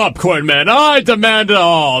 Hello, popcorn man. I demand it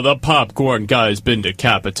all. The popcorn guy's been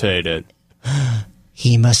decapitated.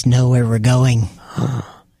 He must know where we're going.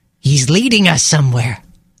 He's leading us somewhere.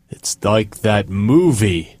 It's like that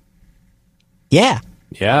movie. Yeah.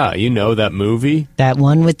 Yeah, you know that movie? That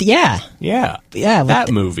one with the, yeah. Yeah. Yeah.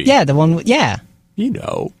 That movie. Yeah, the one with, yeah. You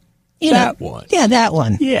know. You that know. one. Yeah, that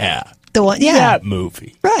one. Yeah. The one, yeah. That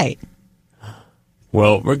movie. Right.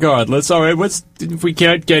 Well, regardless, all right, if we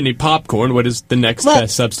can't get any popcorn, what is the next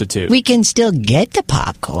best substitute? We can still get the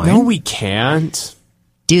popcorn. No, we can't.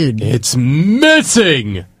 Dude. It's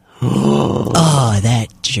missing! Oh, that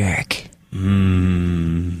jerk.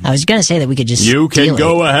 I was going to say that we could just You can steal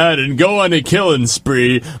go it. ahead and go on a killing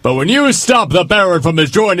spree, but when you stop the Baron from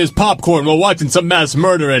enjoying his popcorn while watching some mass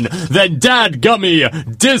murdering, then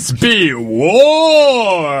dadgummy, dis be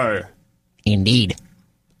war! Indeed.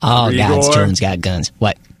 Oh, God, Sterling's got guns.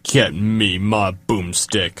 What? Get me my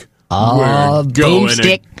boomstick. Oh,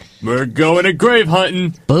 boomstick. We're going to grave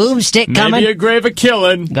hunting. Boomstick coming. Maybe a grave of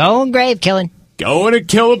killing. Going grave killing. Going to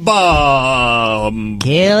kill a bomb.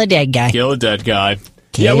 Kill a dead guy. Kill a dead guy.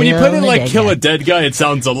 Yeah, when you put it like kill guy. a dead guy, it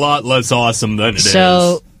sounds a lot less awesome than it is.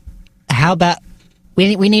 So, how about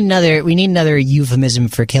we need another euphemism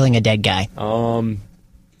for killing a dead guy?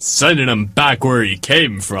 Sending him back where he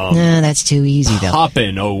came from. No, that's too easy though.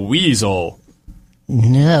 Popping a weasel.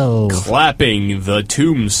 No. Clapping the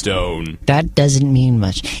tombstone. That doesn't mean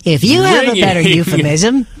much. If you have a better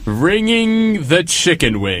euphemism, ringing the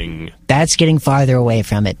chicken wing. That's getting farther away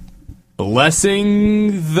from it.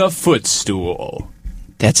 Blessing the footstool.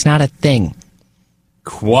 That's not a thing.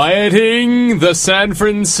 Quieting the San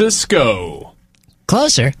Francisco.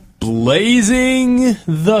 Closer. Blazing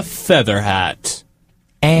the feather hat.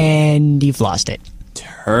 And you've lost it.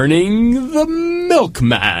 Turning the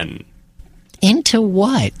milkman. Into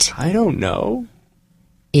what? I don't know.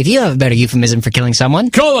 If you have a better euphemism for killing someone,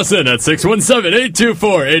 call us in at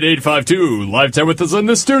 617-824-8852. Live chat with us in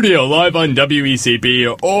the studio, live on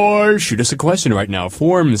WECP, or shoot us a question right now,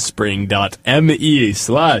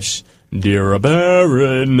 formspring.me/Dear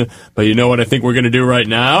Baron. But you know what I think we're going to do right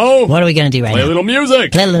now? What are we going to do right now? Play a little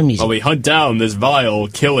music. Play a little music. While we hunt down this vile,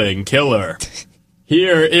 killing killer.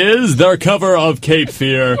 Here is their cover of Cape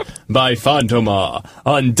Fear by Phantoma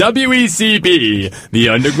on WECP, the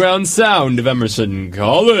underground sound of Emerson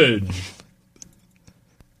College.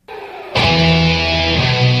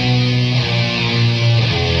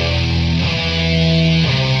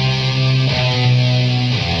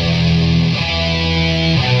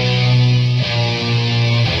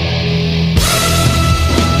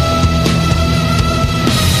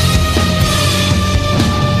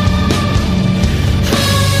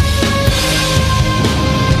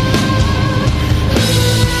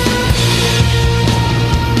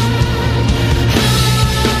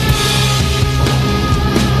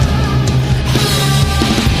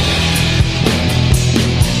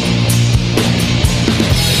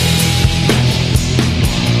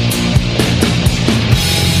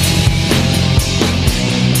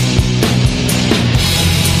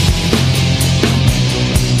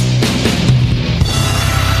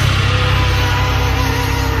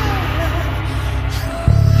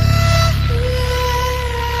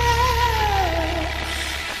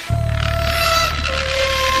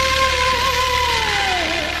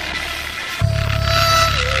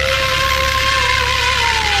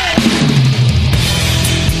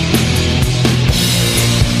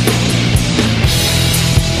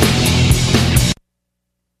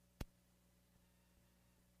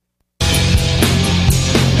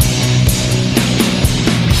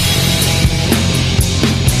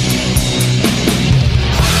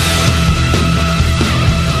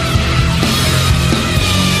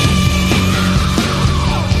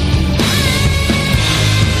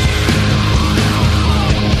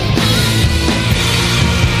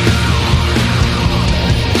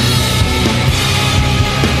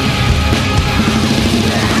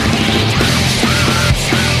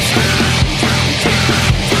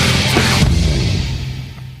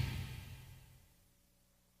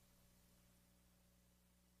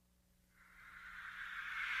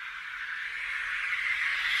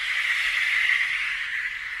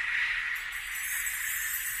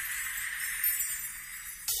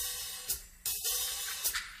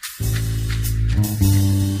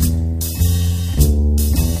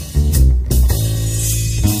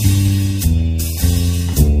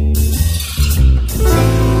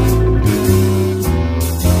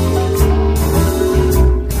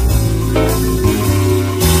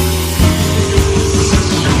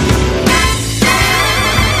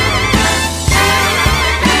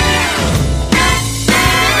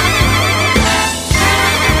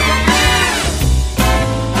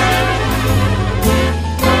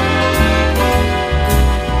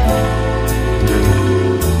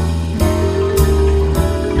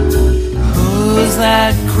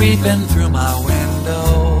 Creeping through my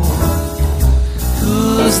window?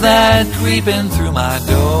 Who's that creeping through my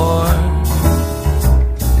door?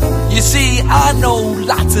 You see, I know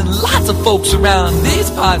lots and lots of folks around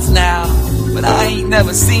these parts now, but I ain't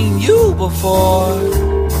never seen you before.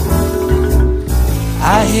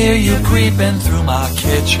 I hear you creeping through my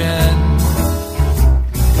kitchen.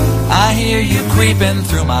 I hear you creeping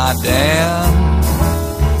through my den.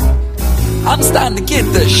 I'm starting to get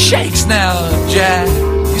the shakes now, Jack.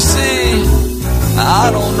 You see, I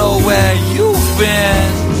don't know where you've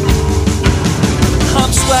been. I'm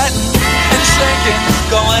sweating and shaking,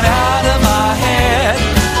 going out of my head.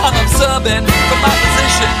 I'm observing from my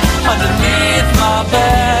position underneath my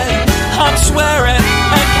bed. I'm swearing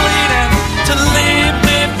and pleading to leave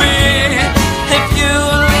me be. If you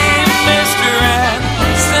leave, mister, and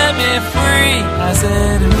set me free. I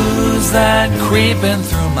said, who's that creeping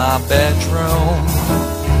through my bedroom?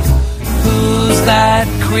 Who's Who's that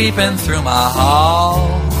creeping through my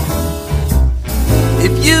hall?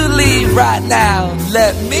 If you leave right now and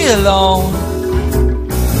let me alone,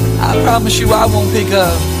 I promise you I won't pick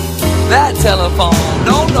up that telephone.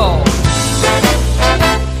 No, no.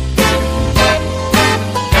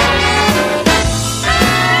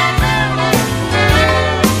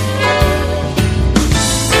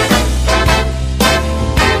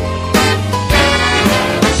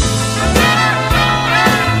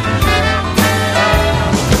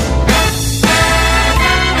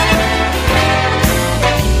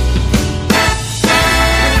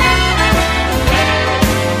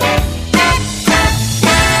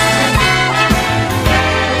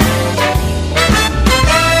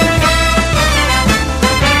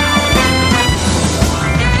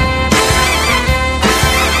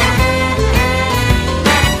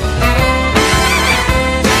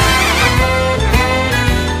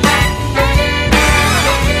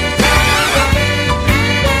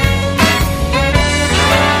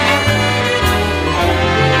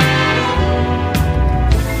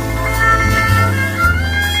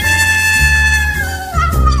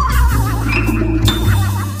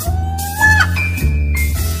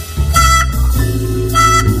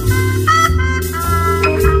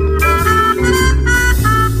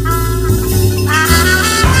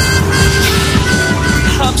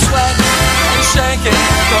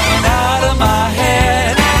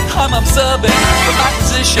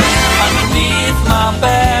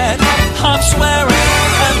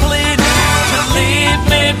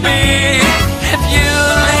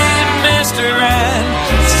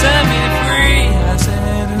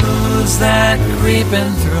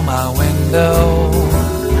 Creeping through my window?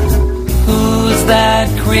 Who's that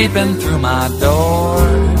creeping through my door?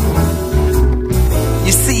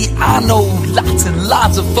 You see, I know lots and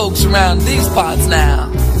lots of folks around these parts now,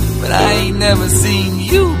 but I ain't never seen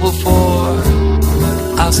you before.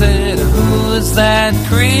 I said, who's that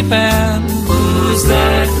creeping? Who's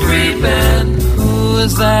that creeping?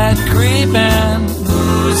 Who's that creeping?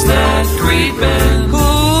 Who's that creeping?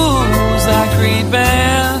 Who's that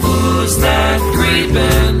creeping? Who's that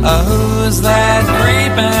creeping? Who's that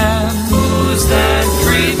creeping? Who's that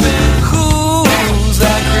creeping? Who's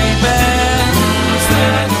that creeping? Who's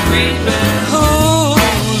that creeping?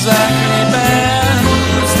 Who's that creeping?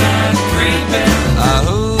 Who's that creeping?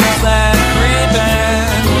 Who's that creeping?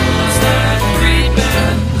 Who's that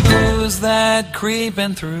creeping? Who's that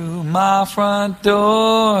creeping through my front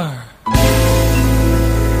door?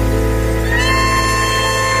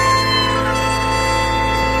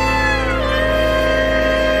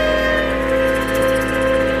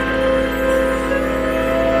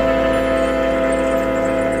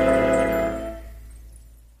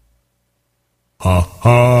 Ha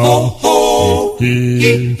ha ho ho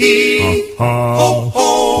hee hee ha ha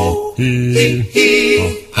ho hee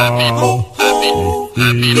hee ha ha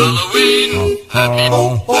happy Halloween happy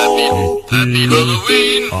Halloween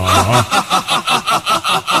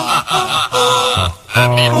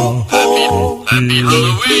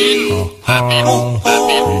happy Halloween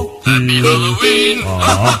happy Halloween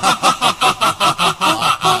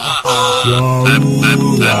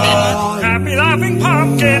Happy laughing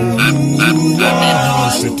pumpkin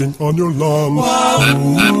sitting on your lawn.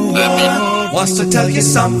 Wants to tell you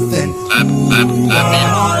something.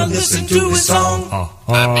 Listen to his song.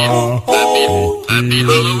 Happy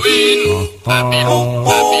Halloween. Happy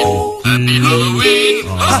Halloween.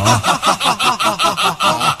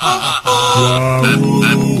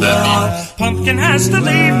 Pumpkin has to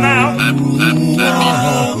leave now.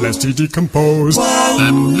 Lest he decompose.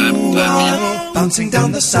 Bouncing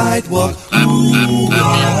down the sidewalk.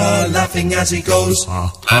 Laughing as he goes.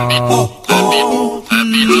 Happy Halloween.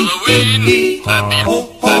 Happy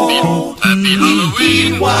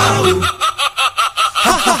Halloween. Wow.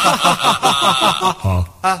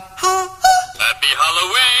 Happy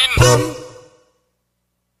Halloween.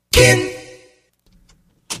 Pumpkin.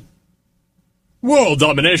 World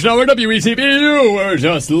Domination Hour, WETB. You were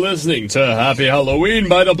just listening to Happy Halloween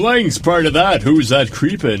by the Blanks. Prior to that, Who's That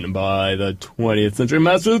Creepin' by the 20th Century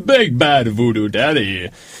Masters, Big Bad Voodoo Daddy.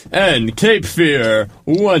 And Cape Fear,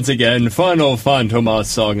 once again, Final Fantomas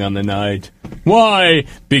song on the night. Why?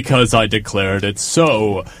 Because I declared it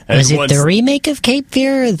so. Was it the remake of Cape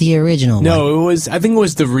Fear or the original one? No, it was, I think it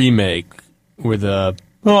was the remake with the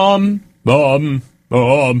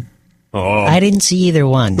I didn't see either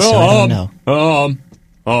one, so I don't know.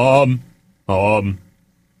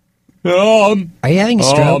 Are you having a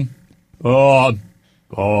stroke? Are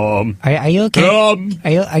you okay?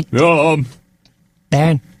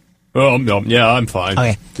 Baron? Yeah, I'm fine.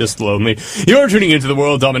 Okay. Just lonely. You're tuning into the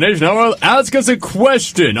World Domination Hour. Ask us a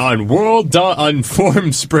question on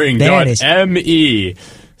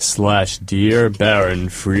formspring.me/Dear Baron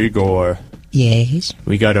Frigor. Yes.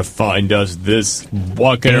 We gotta find us this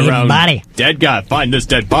walking Dead around body. dead guy. Find this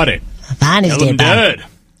dead body. Find his Kill him dead body. dead.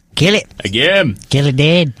 Kill it. Again. Kill it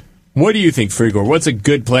dead. What do you think, Frigor? What's a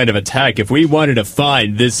good plan of attack if we wanted to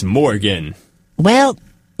find this Morgan? Well,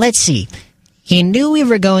 let's see. He knew we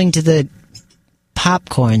were going to the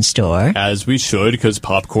popcorn store. As we should, because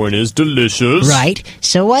popcorn is delicious. Right.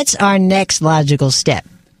 So what's our next logical step?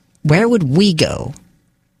 Where would we go?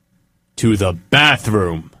 To the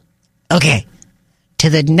bathroom. Okay. To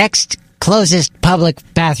the next closest public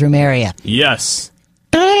bathroom area. Yes.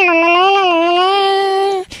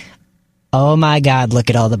 Oh my God, look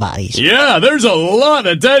at all the bodies. Yeah, there's a lot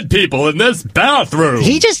of dead people in this bathroom.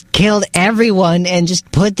 He just killed everyone and just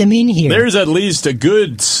put them in here. There's at least a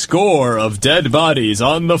good score of dead bodies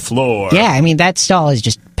on the floor. Yeah, I mean, that stall is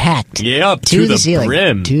just packed. Yeah, up to the ceiling.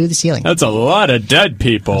 brim. To the ceiling. That's a lot of dead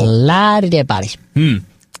people. A lot of dead bodies.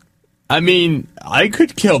 I mean, I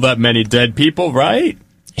could kill that many dead people, right?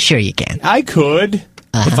 Sure you can. I could.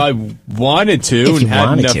 If I wanted to. If you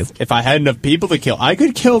wanted to. If I had enough people to kill. I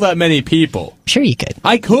could kill that many people. Sure you could.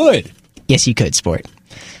 I could. Yes, you could, sport.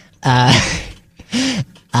 Well,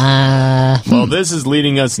 this is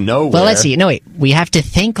leading us nowhere. Well, let's see. No, wait. We have to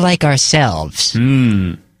think like ourselves.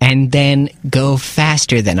 And then go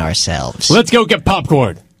faster than ourselves. Let's go get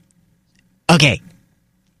popcorn. Okay.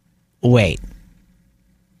 Wait.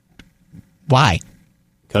 Why?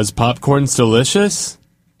 Because popcorn's delicious?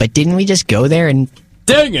 But didn't we just go there and...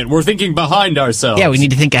 Dang it, we're thinking behind ourselves. Yeah, we need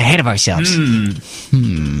to think ahead of ourselves.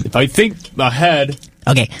 If I think ahead...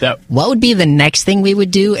 Okay, what would be the next thing we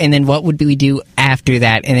would do, and then what would we do after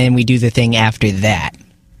that, and then we do the thing after that?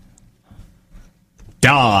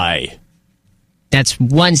 Die. That's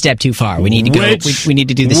one step too far. We need to go. We need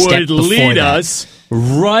to do the step before that. Would lead us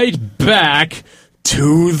right back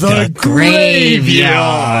to the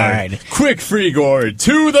graveyard. Quick, Frigor,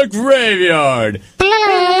 to the graveyard.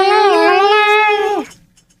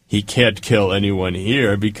 He can't kill anyone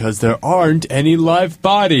here because there aren't any live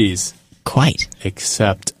bodies. Quite.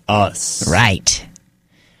 Except us. Right.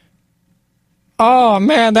 Oh,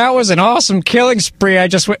 man, that was an awesome killing spree. I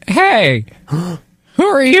just went, hey, who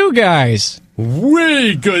are you guys?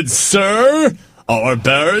 We, good sir, are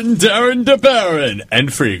Baron Darren de Baron and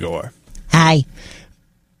Frigor. Hi.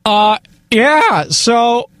 Yeah,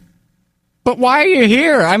 so, but why are you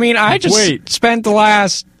here? I mean, I just spent the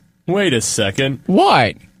last... Wait a second.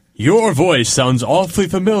 What? Your voice sounds awfully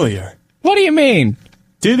familiar. What do you mean?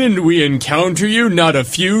 Didn't we encounter you not a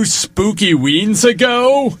few Spookyweens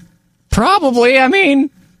ago? Probably. I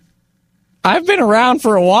mean, I've been around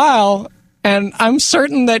for a while, and I'm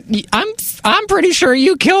certain that I'm pretty sure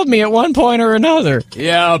you killed me at one point or another.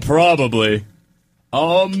 Yeah, probably.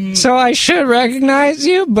 So I should recognize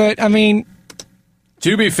you, but I mean...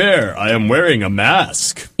 To be fair, I am wearing a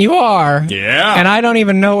mask. You are? Yeah. And I don't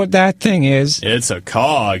even know what that thing is. It's a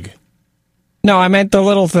cog. No, I meant the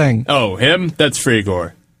little thing. Oh, him? That's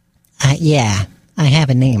Frigor. Yeah, I have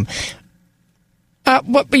a name.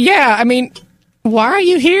 But yeah, I mean, why are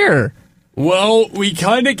you here? Well, we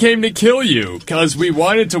kind of came to kill you, because we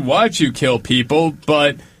wanted to watch you kill people,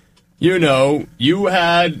 but, you know, you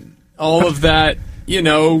had all of that, you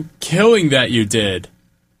know, killing that you did.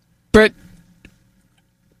 But...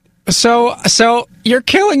 So you're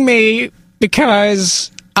killing me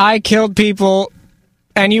because I killed people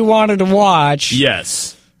and you wanted to watch.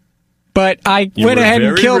 Yes. But I went ahead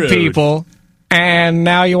and killed people and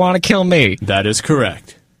now you want to kill me. That is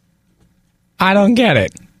correct. I don't get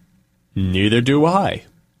it. Neither do I.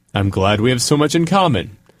 I'm glad we have so much in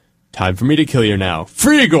common. Time for me to kill you now.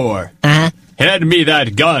 Frigor! Uh-huh. Hand me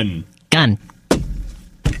that gun. Gun.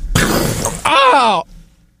 Oh!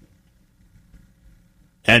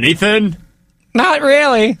 Anything? Not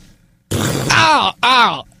really. Ow!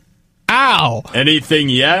 Ow! Ow! Anything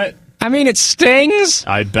yet? I mean, it stings.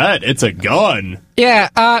 I bet. It's a gun.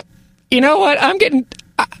 Yeah, you know what? I'm getting...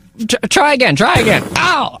 try again.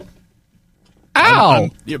 Ow! Ow!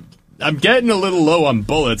 I'm getting a little low on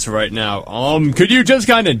bullets right now. Could you just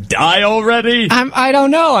kind of die already? I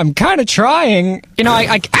don't know. I'm kind of trying. You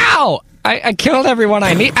know, ow! I killed everyone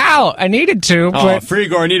I need. Ow! I needed to, but...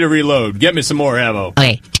 Frigor, I need to reload. Get me some more ammo.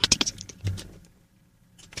 Okay.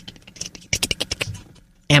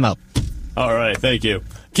 Ammo. All right, thank you.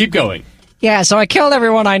 Keep going. Yeah, so I killed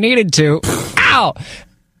everyone I needed to. Ow!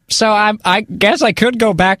 So I guess I could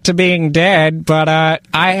go back to being dead, but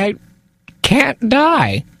I can't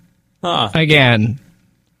die again.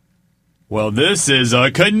 Well, this is a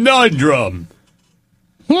conundrum.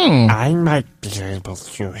 I might be able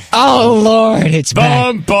to. Oh, Lord, it's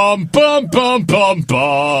back. Bum, bum, bum, bum,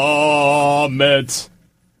 bum, it.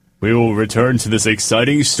 We will return to this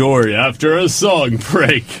exciting story after a song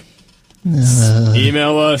break.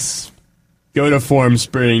 Email us. Go to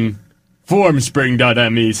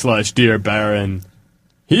formspring.me/Dear Baron.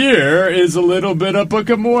 Here is a little bit of Book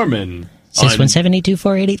of Mormon.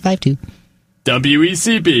 617-824-8852.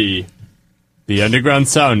 WECB, the underground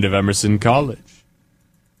sound of Emerson College.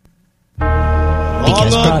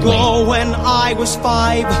 Long ago when I was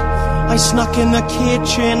 5, I snuck in the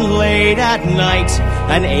kitchen late at night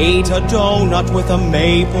and ate a donut with a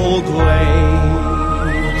maple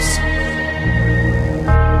glaze.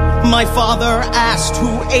 My father asked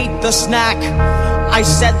who ate the snack. I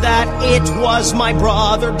said that it was my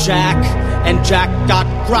brother Jack, and Jack got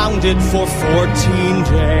grounded for 14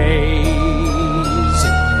 days.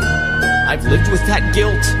 I've lived with that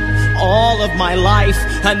guilt all of my life,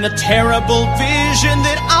 and the terrible vision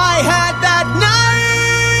that I had that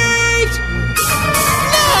night.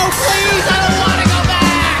 No, please, I don't want to go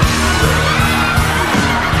back.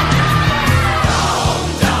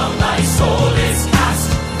 Down, thy soul is cast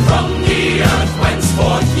from the earth whence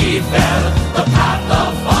forth he fell. The path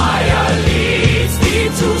of fire leads thee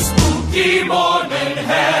to spooky morning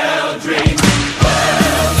hell dream.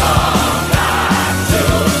 Welcome back to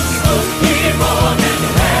spooky morning.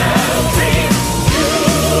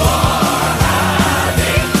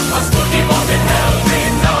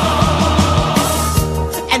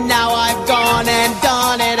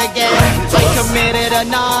 Committed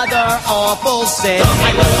another awful sin.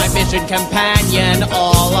 I left my mission companion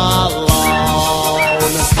all alone.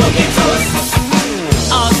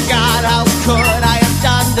 Oh God, how could I have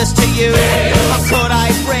done this to you? How could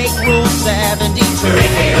I break Rule 72?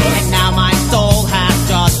 And now my soul has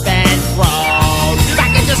just been thrown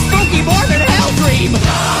back into spooky morning hell dream.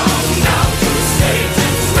 Now to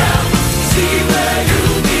Satan's realm, see where you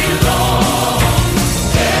belong.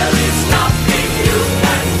 There is nothing you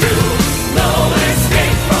can do.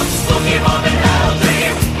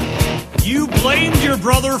 You blamed your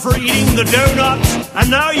brother for eating the donuts, and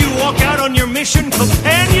now you walk out on your mission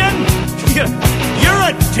companion? You're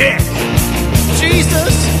a dick.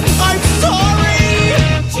 Jesus, I'm sorry.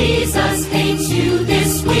 Jesus hates you,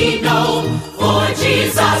 this we know, for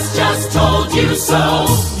Jesus just told you so.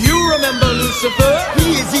 You remember Lucifer?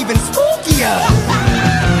 He is even spookier.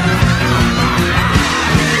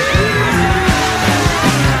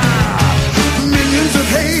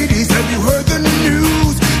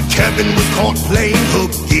 Kevin was caught playing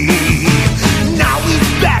hooky. Now he's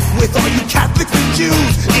back with all you Catholics and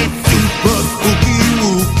Jews. It's super spooky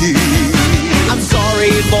wooky. I'm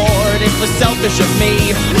sorry, Lord, it was selfish of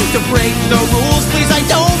me to break the rules. Please, I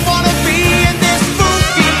don't want to be in this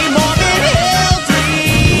spooky morning hell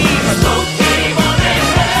dream. Spooky morning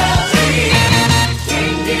hell dream.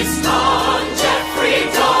 Genghis Khan, Jeffrey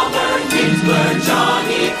Dahmer, Hitler,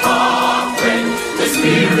 Johnny Cochran. The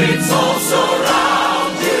spirits all surround.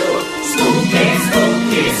 Spooky,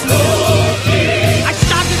 spooky. I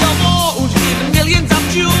started the war, killing millions of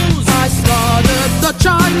Jews. I slaughtered the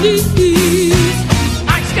Chinese.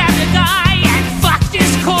 I stabbed a guy and fucked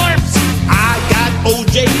his corpse. I got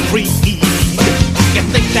OJ free. You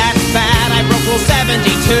think that's bad? I broke Rule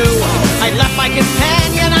 72. I left my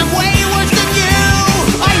companion. I'm way worse than you.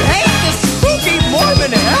 I hate this spooky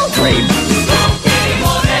Mormon hell dream. Spooky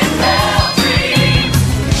Mormon hell dream.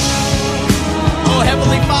 Oh,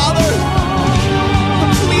 Heavenly Father,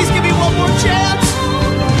 please give me one more chance.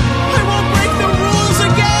 I won't break the rules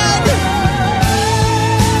again.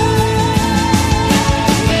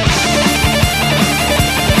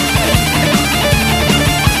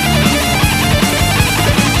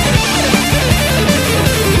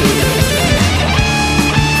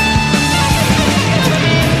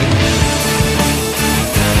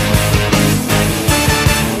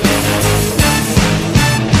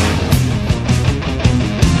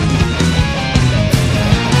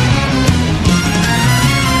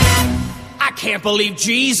 I can't believe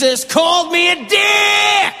Jesus called me a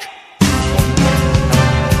dick!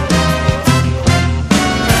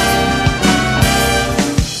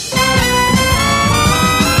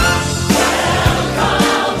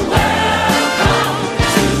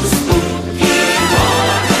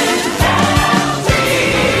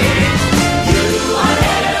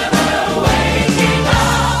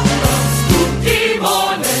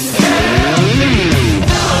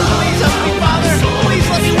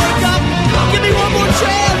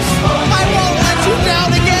 Chance! I won't let you down!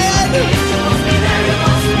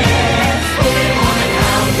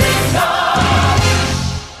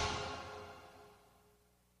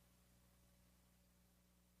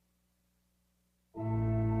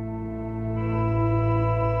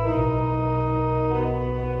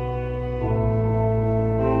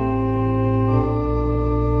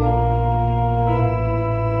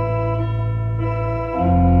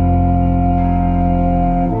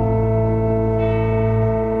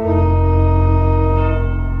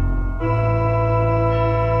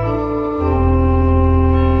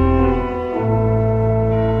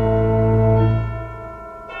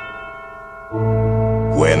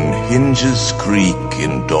 hinges creak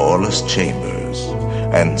in doorless chambers,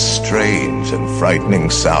 and strange and frightening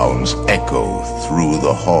sounds echo through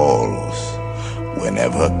the halls.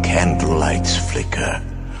 Whenever candlelights flicker,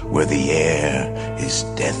 where the air is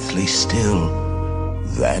deathly still,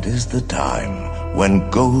 that is the time when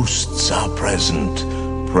ghosts are present,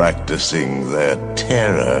 practicing their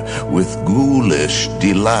terror with ghoulish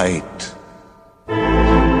delight.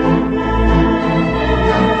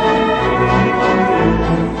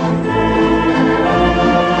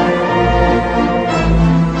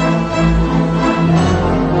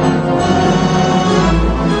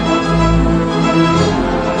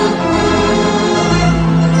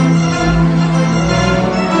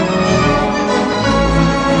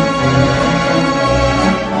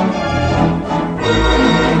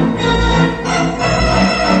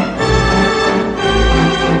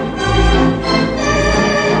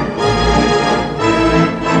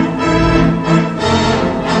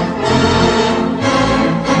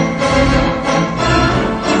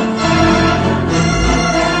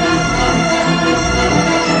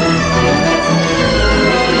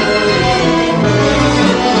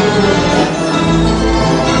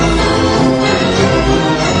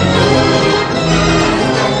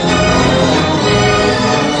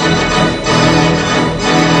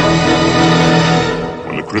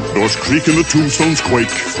 Creak and the tombstones quake.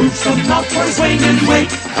 Spooks come out for a swing and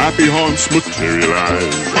wake. Happy haunts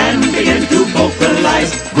materialize and begin to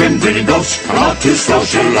vocalize. Grim grinning ghosts come out to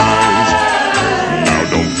socialize. Now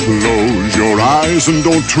don't close your eyes and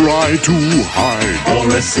don't try to hide.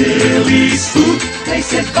 Or a silly spook may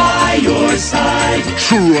sit by your side,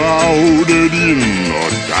 shrouded in a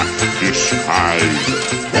dark disguise.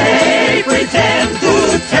 They pretend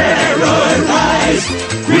to terrorize.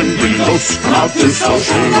 Grim grinning ghosts come out to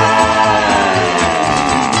socialize.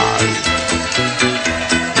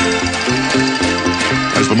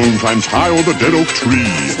 As the moon climbs high over the dead oak tree,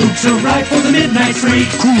 spooks arrive for the midnight spree.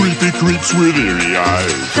 Creepy creeps with eerie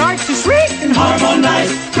eyes start to shriek and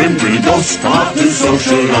harmonize. Grim grinning ghosts come out to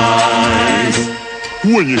socialize.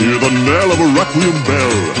 When you hear the knell of a requiem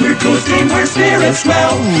bell, weird ghosts dream where spirits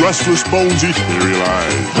dwell. Restless bones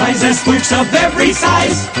etherealize. Rise as spooks of every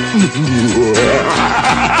size.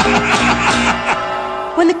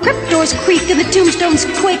 When the crypt doors creak and the tombstones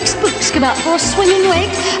quake, spooks come out for a swinging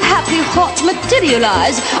wake. Happy hearts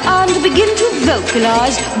materialize and begin to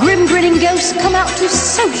vocalize. Grim grinning ghosts come out to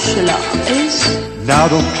socialize. Now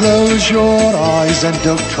don't close your eyes and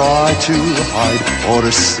don't try to hide, or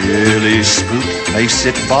a silly spook may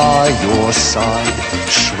sit by your side,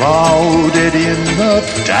 shrouded in a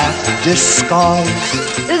daft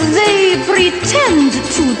disguise. They pretend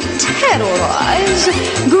to terrorize.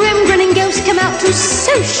 Grim grinning ghosts come out to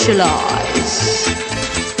socialize.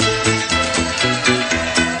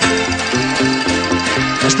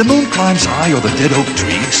 As the moon climbs high o'er the dead oak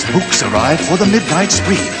tree, spooks arrive for the midnight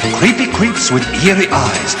spree. Creepy creeps with eerie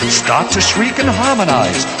eyes start to shriek and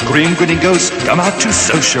harmonize. Grim grinning ghosts come out to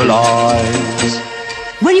socialize.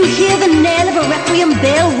 When you hear the knell of a requiem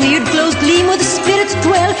bell, weird glows gleam where the spirits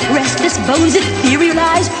dwell. Restless bones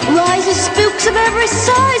etherealize, rise as spooks of every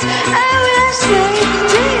size. Oh yes, they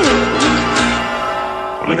do.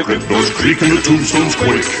 When the crypt doors creak and the tombstones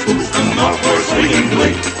quake, spooks come out for a swinging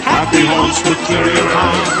wake. Happy haunts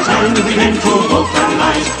materialize and begin to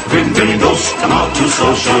vocalize. Grim grinning ghosts come out to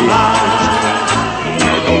socialize.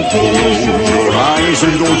 Now don't close your eyes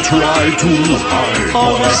and don't try to hide,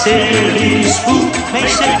 or a silly spook may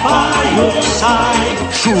sit by your side,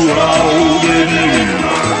 shrouded in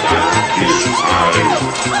a dark disguise.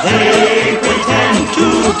 They pretend to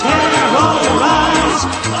terrorize.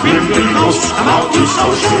 Grim grinning ghosts come out to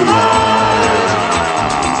socialize.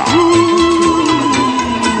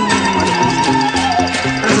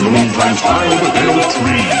 As the moon climbs high over the dead oak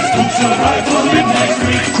tree, spooks arrive for the midnight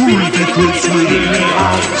spree. Creepy creeps with eerie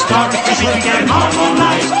eyes start to shriek and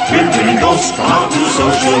harmonize. Grim grinning ghosts come out to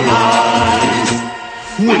socialize.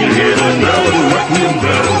 When you hear the knell of a requiem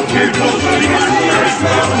bell, weird ghosts dream where spirits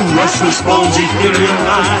dwell. Restless bones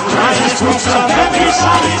etherealize, rise as spooks of every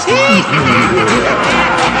size.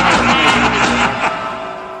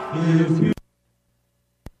 If you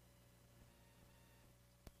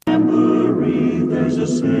there's a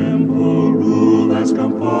simple rule that's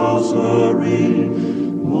compulsory.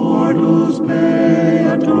 Mortals pay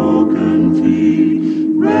a token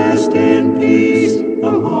fee. Rest in peace,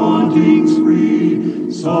 the haunting's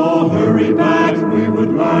free. So hurry back, we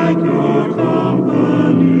would like your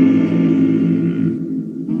company.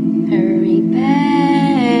 Hurry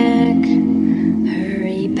back,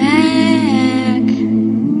 hurry back.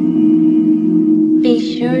 Be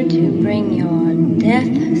sure to bring your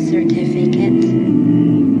death certificate.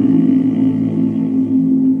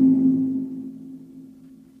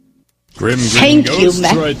 Grim Thank you, Ghost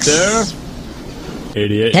Max. right there.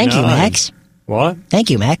 88. Thank you, Max. What?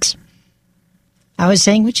 Thank you, Max. I was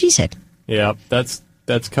saying what she said. Yeah, that's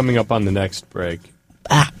coming up on the next break.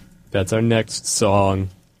 Ah. That's our next song.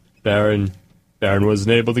 Baron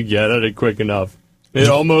wasn't able to get at it quick enough. It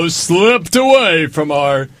almost slipped away from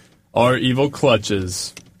our evil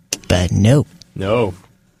clutches. But no. No.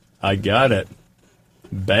 I got it.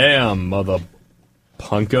 Bam, mother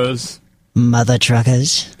punkos. Mother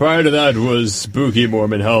truckers. Prior to that was Spooky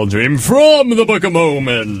Mormon Hell Dream from the Book of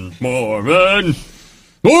Mormon.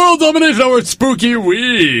 World Domination Hour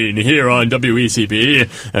Spookieween here on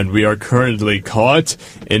WECB, and we are currently caught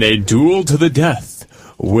in a duel to the death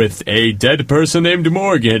with a dead person named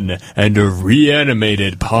Morgan and a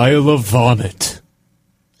reanimated pile of vomit.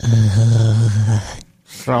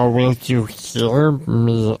 So will you hear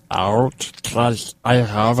me out? 'Cause I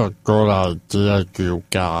have a good idea, you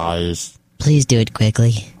guys. Please do it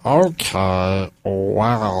quickly. Okay,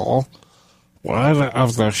 well, one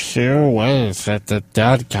of the few ways that the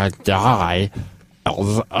dead can die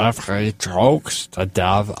is if he chokes to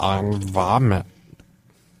death on vomit.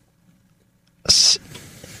 So...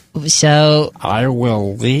 I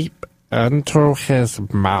will leap into his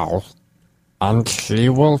mouth, and he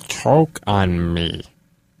will choke on me.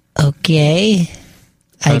 Okay.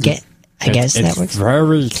 I guess that works. It's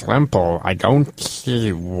very simple. I don't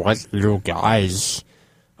see what you guys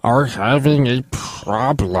are having a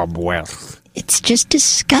problem with. It's just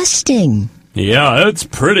disgusting. Yeah, it's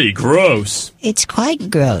pretty gross. It's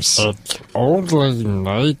quite gross. It's only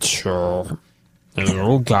nature.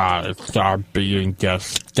 You guys are being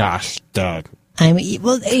disgusted. I mean,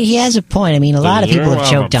 well, he has a point. I mean, a lot of people have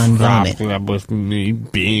choked on vomit. Problem with me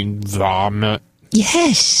being vomit?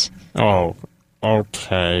 Yes. Oh,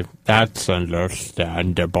 okay. That's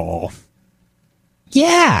understandable.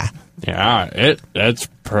 Yeah. Yeah, it's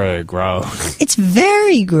pretty gross. It's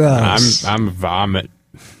very gross. I'm vomit.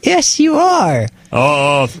 Yes, you are.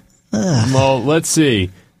 Oh, well, let's see.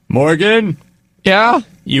 Morgan? Yeah?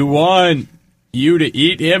 You want you to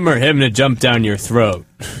eat him or him to jump down your throat?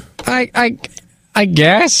 I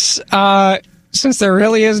guess, since there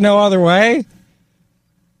really is no other way,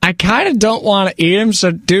 I kind of don't want to eat him, so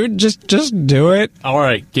dude, just do it. All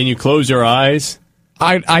right, can you close your eyes?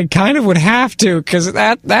 I kind of would have to, because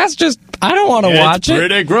that's just, I don't want to watch it. It's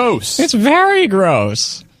pretty gross. It's very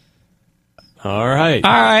gross. All right.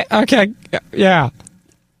 All right, okay, yeah.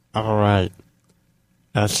 All right.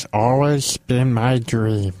 That's always been my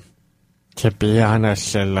dream, to be on a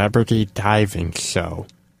celebrity diving show.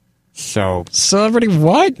 So... Celebrity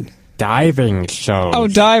what? Diving show. Oh,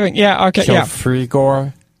 diving, yeah, okay, so yeah.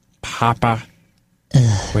 Frigor, Papa,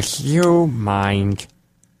 would you mind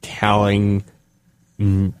telling...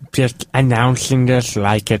 just announcing this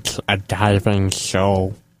like it's a diving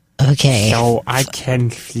show. Okay. So I can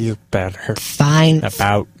feel better. Fine.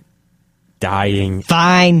 About dying.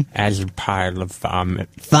 Fine. As a pile of vomit.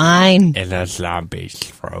 Fine. In a zombie's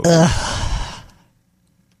throat. Ugh.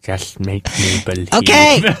 Just make me believe.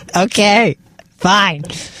 Okay. Okay. Fine.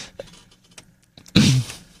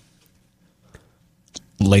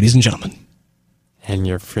 Ladies and gentlemen. In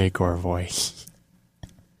your Frigor voice.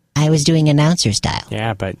 I was doing announcer style.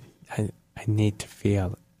 Yeah, but I need to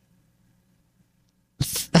feel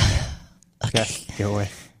it. Okay. Just do it.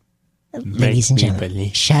 Ladies and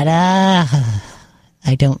gentlemen, shut up.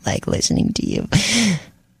 I don't like listening to you.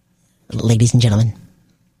 Ladies and gentlemen,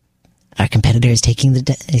 our competitor is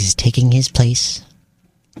taking his place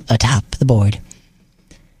atop the board.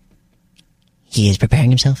 He is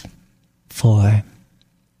preparing himself for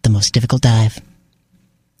the most difficult dive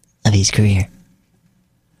of his career.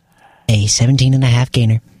 A 17.5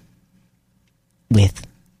 gainer with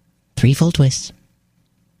 3 full twists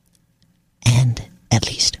and at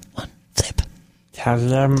least 1 flip. Tell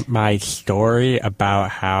them my story about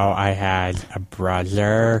how I had a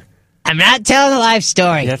brother. I'm not telling a life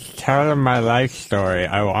story. Just tell them my life story.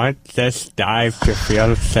 I want this dive to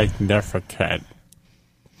feel significant.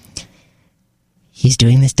 He's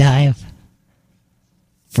doing this dive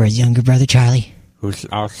for his younger brother Charlie. Who's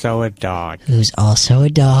also a dog. Who's also a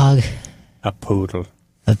dog. A poodle.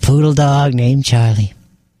 A poodle dog named Charlie.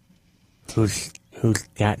 Who's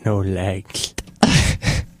got no legs.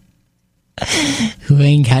 Who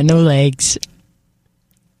ain't got no legs.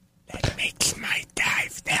 That makes my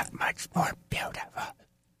dive that much more beautiful.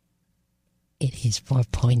 It is more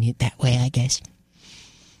poignant that way, I guess.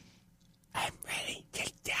 I'm ready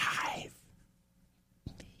to dive.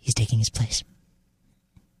 He's taking his place.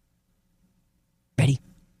 Ready?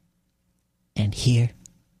 And here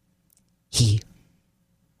he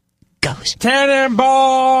goes.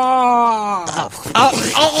 Cannonball!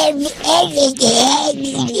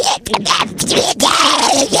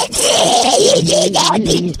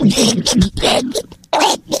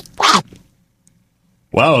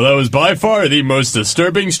 Wow, that was by far the most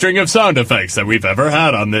disturbing string of sound effects that we've ever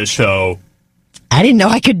had on this show. I didn't know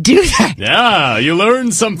I could do that. Yeah, you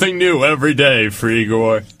learn something new every day,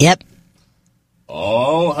 Frigor. Yep.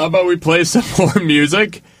 Oh, how about we play some more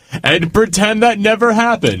music and pretend that never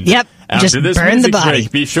happened? Yep. After Just this burn music the body.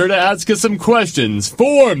 break, be sure to ask us some questions.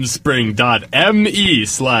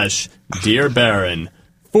 Formspring.me/Dear Baron.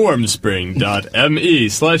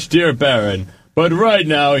 Formspring.me/Dear Baron. But right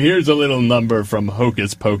now, here's a little number from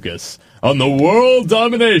Hocus Pocus on the World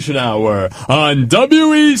Domination Hour on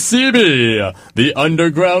WECB, the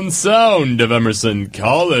underground sound of Emerson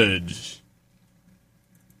College.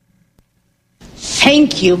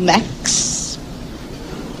 Thank you, Max,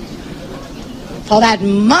 for that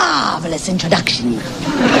marvelous introduction.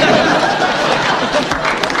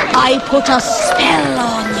 I put a spell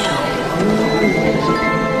on you.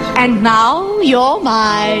 And now you're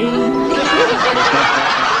mine.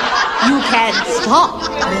 You can't stop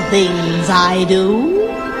the things I do.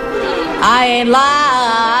 I ain't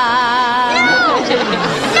lying.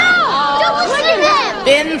 No! Don't listen to them!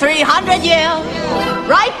 Been 300 years,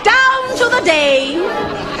 right down to the day.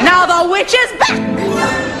 Now the witch is back,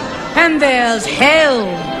 and there's hell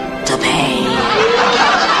to pay.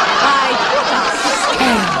 I put a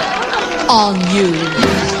spell on you.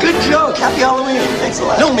 Good joke. Happy Halloween. Thanks a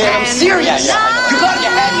lot. No, man, I'm serious. You thought you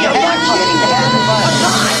had me.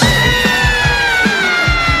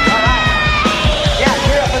 Yeah,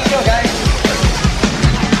 cheer up. Let's go, guys.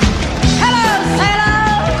 Hello, sailor.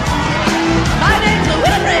 My name's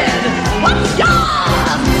Wilfred. What's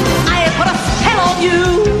yours? I put a spell on you,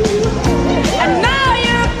 and now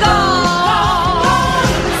you're gone.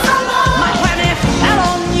 My honey fell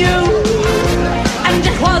on you, and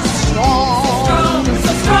it was strong.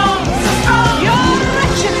 Your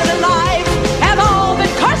wretched little life have all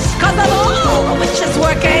been cursed 'cause of all the witches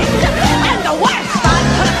working. And the worst, I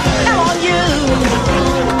put a spell on you.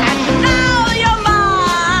 And now you're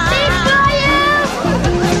mine.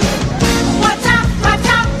 What's up, what's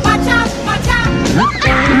up, what's up, what's up?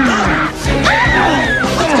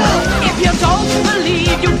 If you don't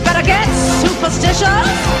believe, you better get superstitious.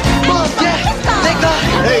 Mom, Dad, thank God.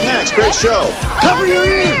 Hey, Max, great show. Cover your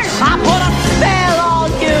ears. I put a spell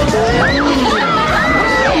on you.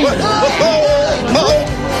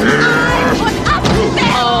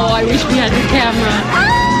 Oh, I wish we had the camera.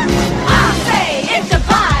 I'll say if you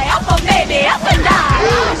fly up or maybe up and die.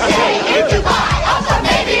 I'll say if you fly up or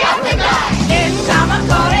maybe up and die. In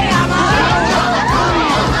Kamakoreyama.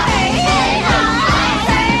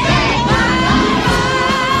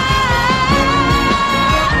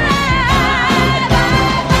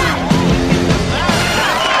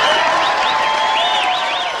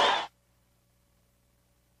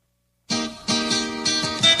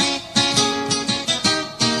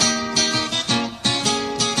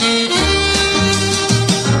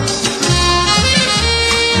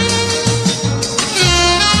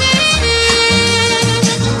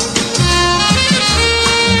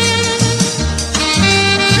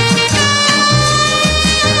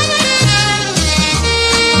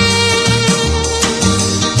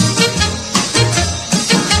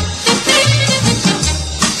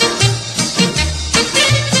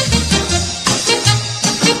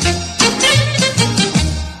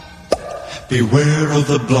 Beware of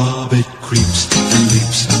the blob, it creeps and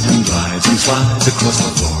leaps and glides and slides across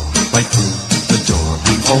the floor, right through the door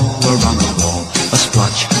and all around the wall. A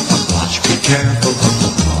splotch, a blotch, be careful of the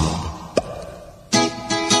blob.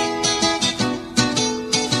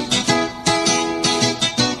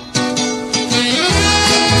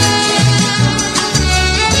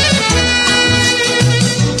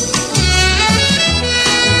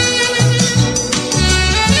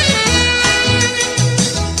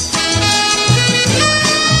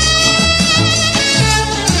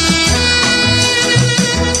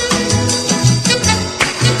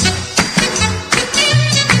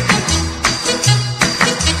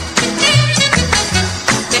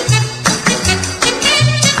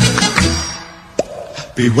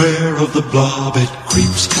 Beware of the blob, it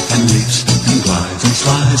creeps and leaps and glides and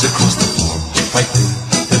slides across the floor, right through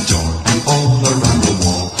the door and all around the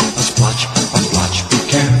wall. A splotch, a blotch, be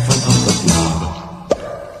careful of the blob.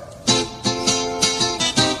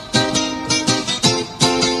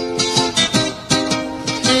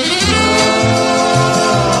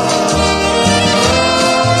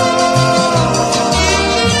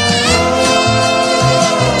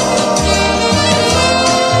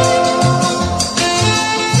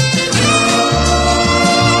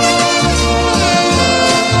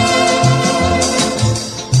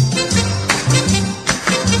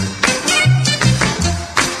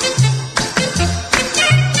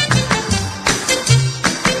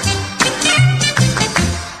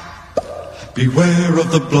 Beware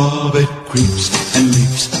of the blob, it creeps and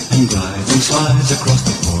leaps and glides and slides across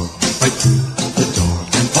the floor, right through the door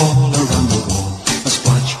and all around the wall. A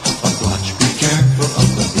splotch, be careful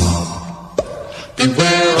of the blob.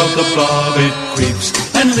 Beware of the blob, it creeps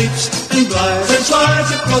and leaps and glides and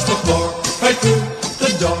slides across the floor, right through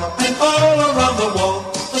the door and all around the wall.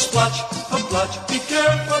 A splotch, be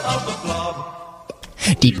careful of the blob.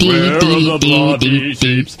 Beware of the blob, it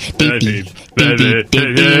creeps and leaps Okay,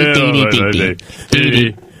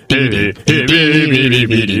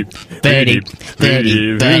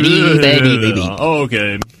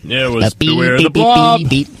 it was Beware of the Blob.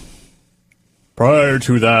 Prior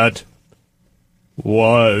to that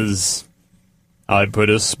was I Put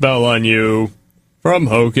a Spell on You from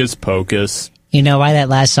Hocus Pocus. You know why that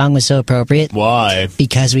last song was so appropriate? Why?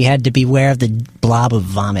 Because we had to beware of the blob of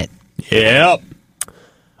vomit. Yep.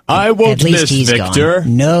 I won't miss Victor.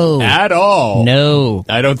 Gone. No. At all. No.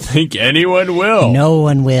 I don't think anyone will. No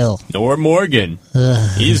one will. Nor Morgan.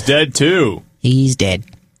 Ugh. He's dead too. He's dead.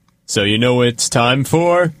 So you know what it's time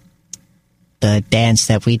for? The dance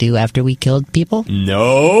that we do after we killed people?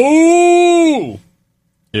 No!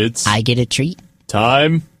 It's... I get a treat.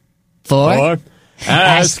 Time for...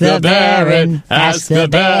 Ask the Baron, ask the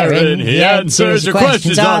Baron, he answers your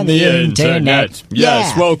questions on the internet.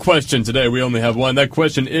 Yes, well, question today, we only have one. That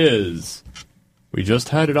question is, we just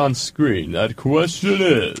had it on screen. That question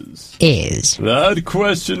is... That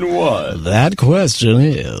question was... That question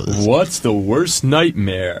is... What's the worst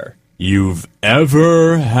nightmare you've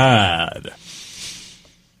ever had?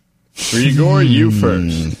 Grigor, you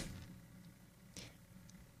first.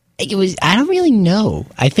 I don't really know.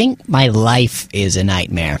 I think my life is a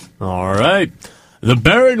nightmare. All right. The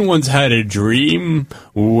Baron once had a dream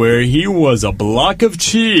where he was a block of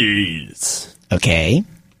cheese. Okay.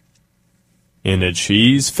 In a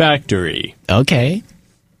cheese factory. Okay.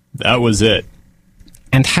 That was it.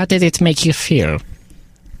 And how did it make you feel?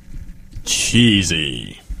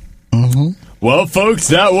 Cheesy. Mm-hmm. Well, folks,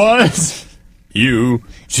 that was... You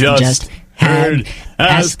just heard...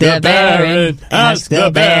 Ask the Baron, ask the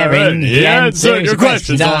Baron, he answered your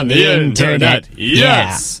questions on the internet.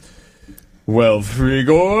 Yes. Yeah. Well,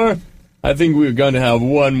 Frigor, I think we're going to have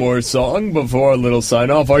one more song before our little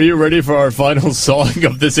sign-off. Are you ready for our final song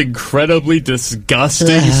of this incredibly disgusting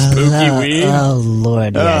Spookieween? Oh,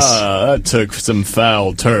 Lord, yes. That took some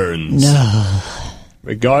foul turns. No.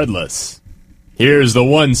 Regardless, here's the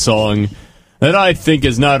one song that I think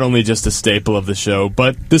is not only just a staple of the show,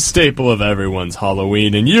 but the staple of everyone's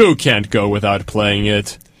Halloween, and you can't go without playing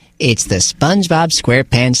it. It's the SpongeBob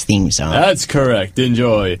SquarePants theme song. That's correct.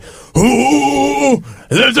 Enjoy. Ooh,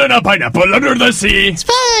 there's a pineapple under the sea.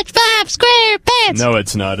 SpongeBob SquarePants. No,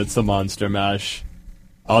 it's not. It's the Monster Mash.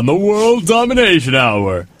 On the World Domination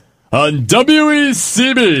Hour. On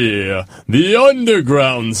WECB, the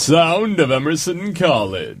underground sound of Emerson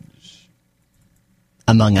College.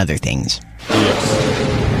 Among other things. Yes.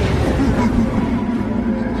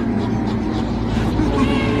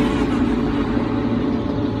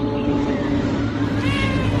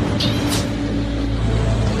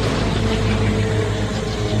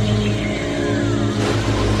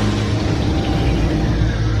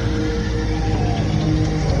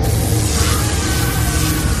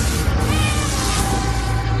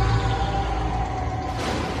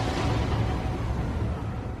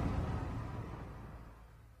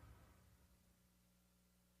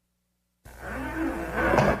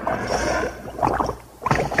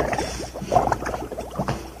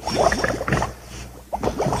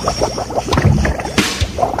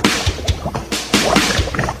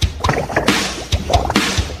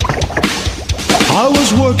 I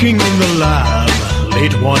was working in the lab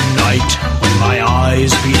late one night when my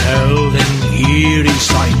eyes beheld an eerie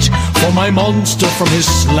sight. For my monster from his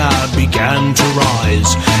slab began to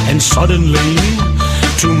rise, and suddenly,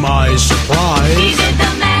 to my surprise, he did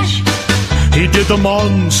the mash. He did the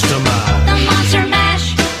monster mash. The monster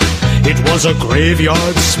mash. It was a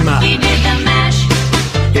graveyard smash. He did the mash.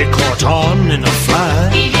 It caught on in a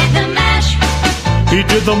flash. He did the mash. He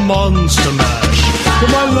did the monster mash.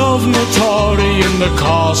 From my love Notari in the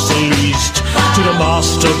castle east to the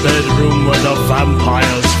master bedroom where the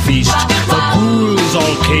vampires feast. The ghouls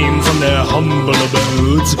all came from their humble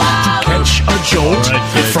abodes to catch a jolt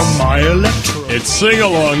from my electrode. It's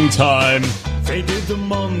sing-along time. They did the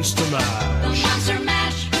monster mash. The monster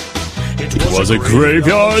mash. It was a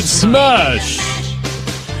graveyard smash.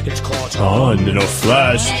 It caught on in a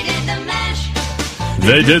flash. They did the mash.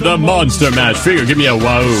 They did the monster mash. Figure, give me a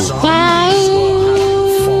wow. Wow.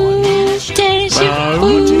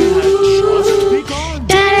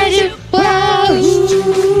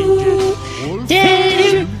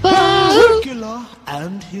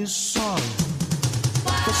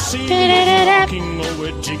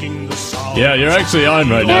 you're actually on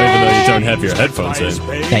right now, even though you don't have your headphones in.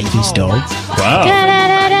 Thank you, Storm. Wow.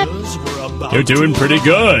 You're doing pretty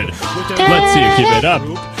good. Let's see you keep it up.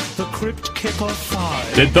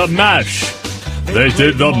 Did the mash. They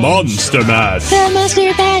did the monster mash. The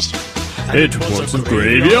monster mash. It was a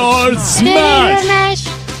graveyard smash.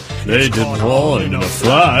 They did one in a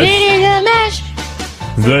flash. They did the mash.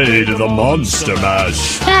 They did the monster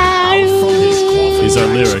mash. These are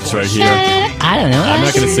lyrics right here. I don't know. I'm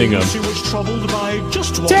not going to sing them.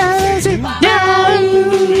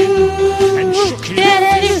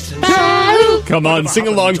 Come on, sing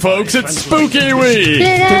along, folks. It's Spookieween.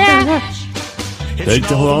 They did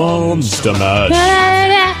the monster mash.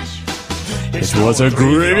 It was a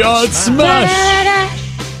graveyard smash.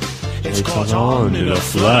 It was on in a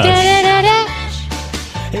flash.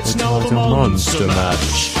 It's now the monster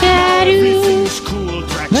mash.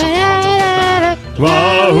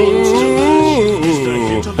 Wahoo!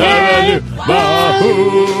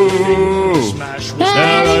 Wahoo!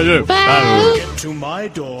 Get to my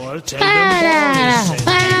door, tell them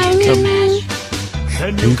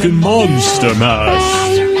You can monster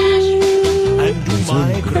mash. and do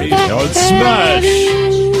my Graveyard smash.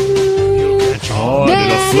 Oh, and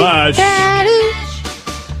in a flash.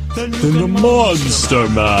 Then the monster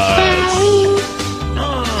mash.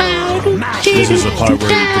 This is the part where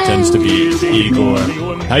he pretends to be Igor.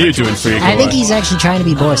 How you doing, Igor? I think he's actually trying to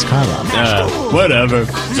be Boris Karloff. Whatever.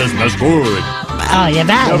 Just mess good. Oh, yeah,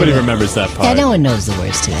 that Nobody one. remembers that part. Yeah, no one knows the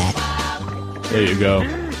words to that. There you go.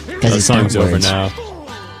 Because The it's song's not over words. now.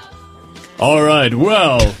 All right,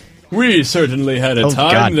 well, we certainly had a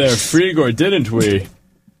time God. there, Frigor, didn't we?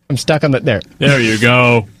 I'm stuck on the there. There you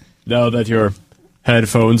go. Now that your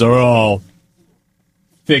headphones are all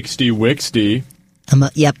fixty-wixty,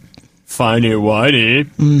 Yep. finey-winey,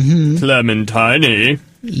 clementine,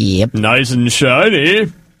 Yep. nice and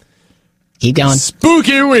shiny. Keep going.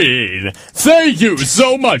 Spookieween! Thank you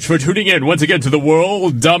so much for tuning in once again to the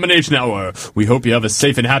World Domination Hour. We hope you have a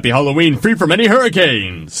safe and happy Halloween free from any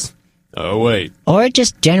hurricanes. Oh, wait. Or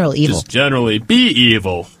just general evil. Just generally be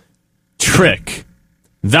evil. Trick.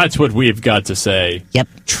 That's what we've got to say. Yep.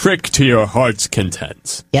 Trick to your heart's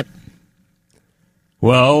content. Yep.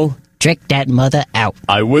 Well, Trick that mother out.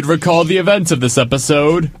 I would recall the events of this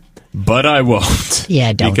episode, but I won't.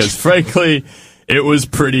 Yeah, don't. Because frankly, it was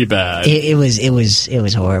pretty bad. It was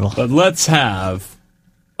horrible. But let's have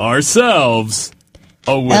ourselves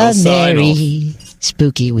a little sign off. merry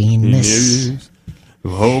Spookieween.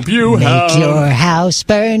 Hope you Make have your house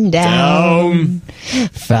burn down.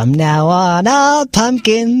 From now on, all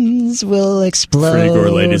pumpkins will explode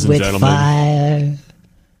Frigor, ladies and with gentlemen. fire.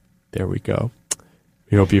 There we go.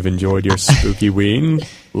 We hope you've enjoyed your Spookieween.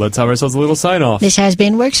 Let's have ourselves a little sign off. This has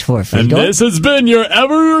been Works for And Frigor. this has been your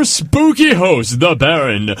ever spooky host, the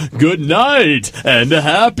Baron. Good night and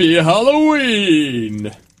happy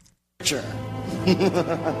Halloween. Yeah.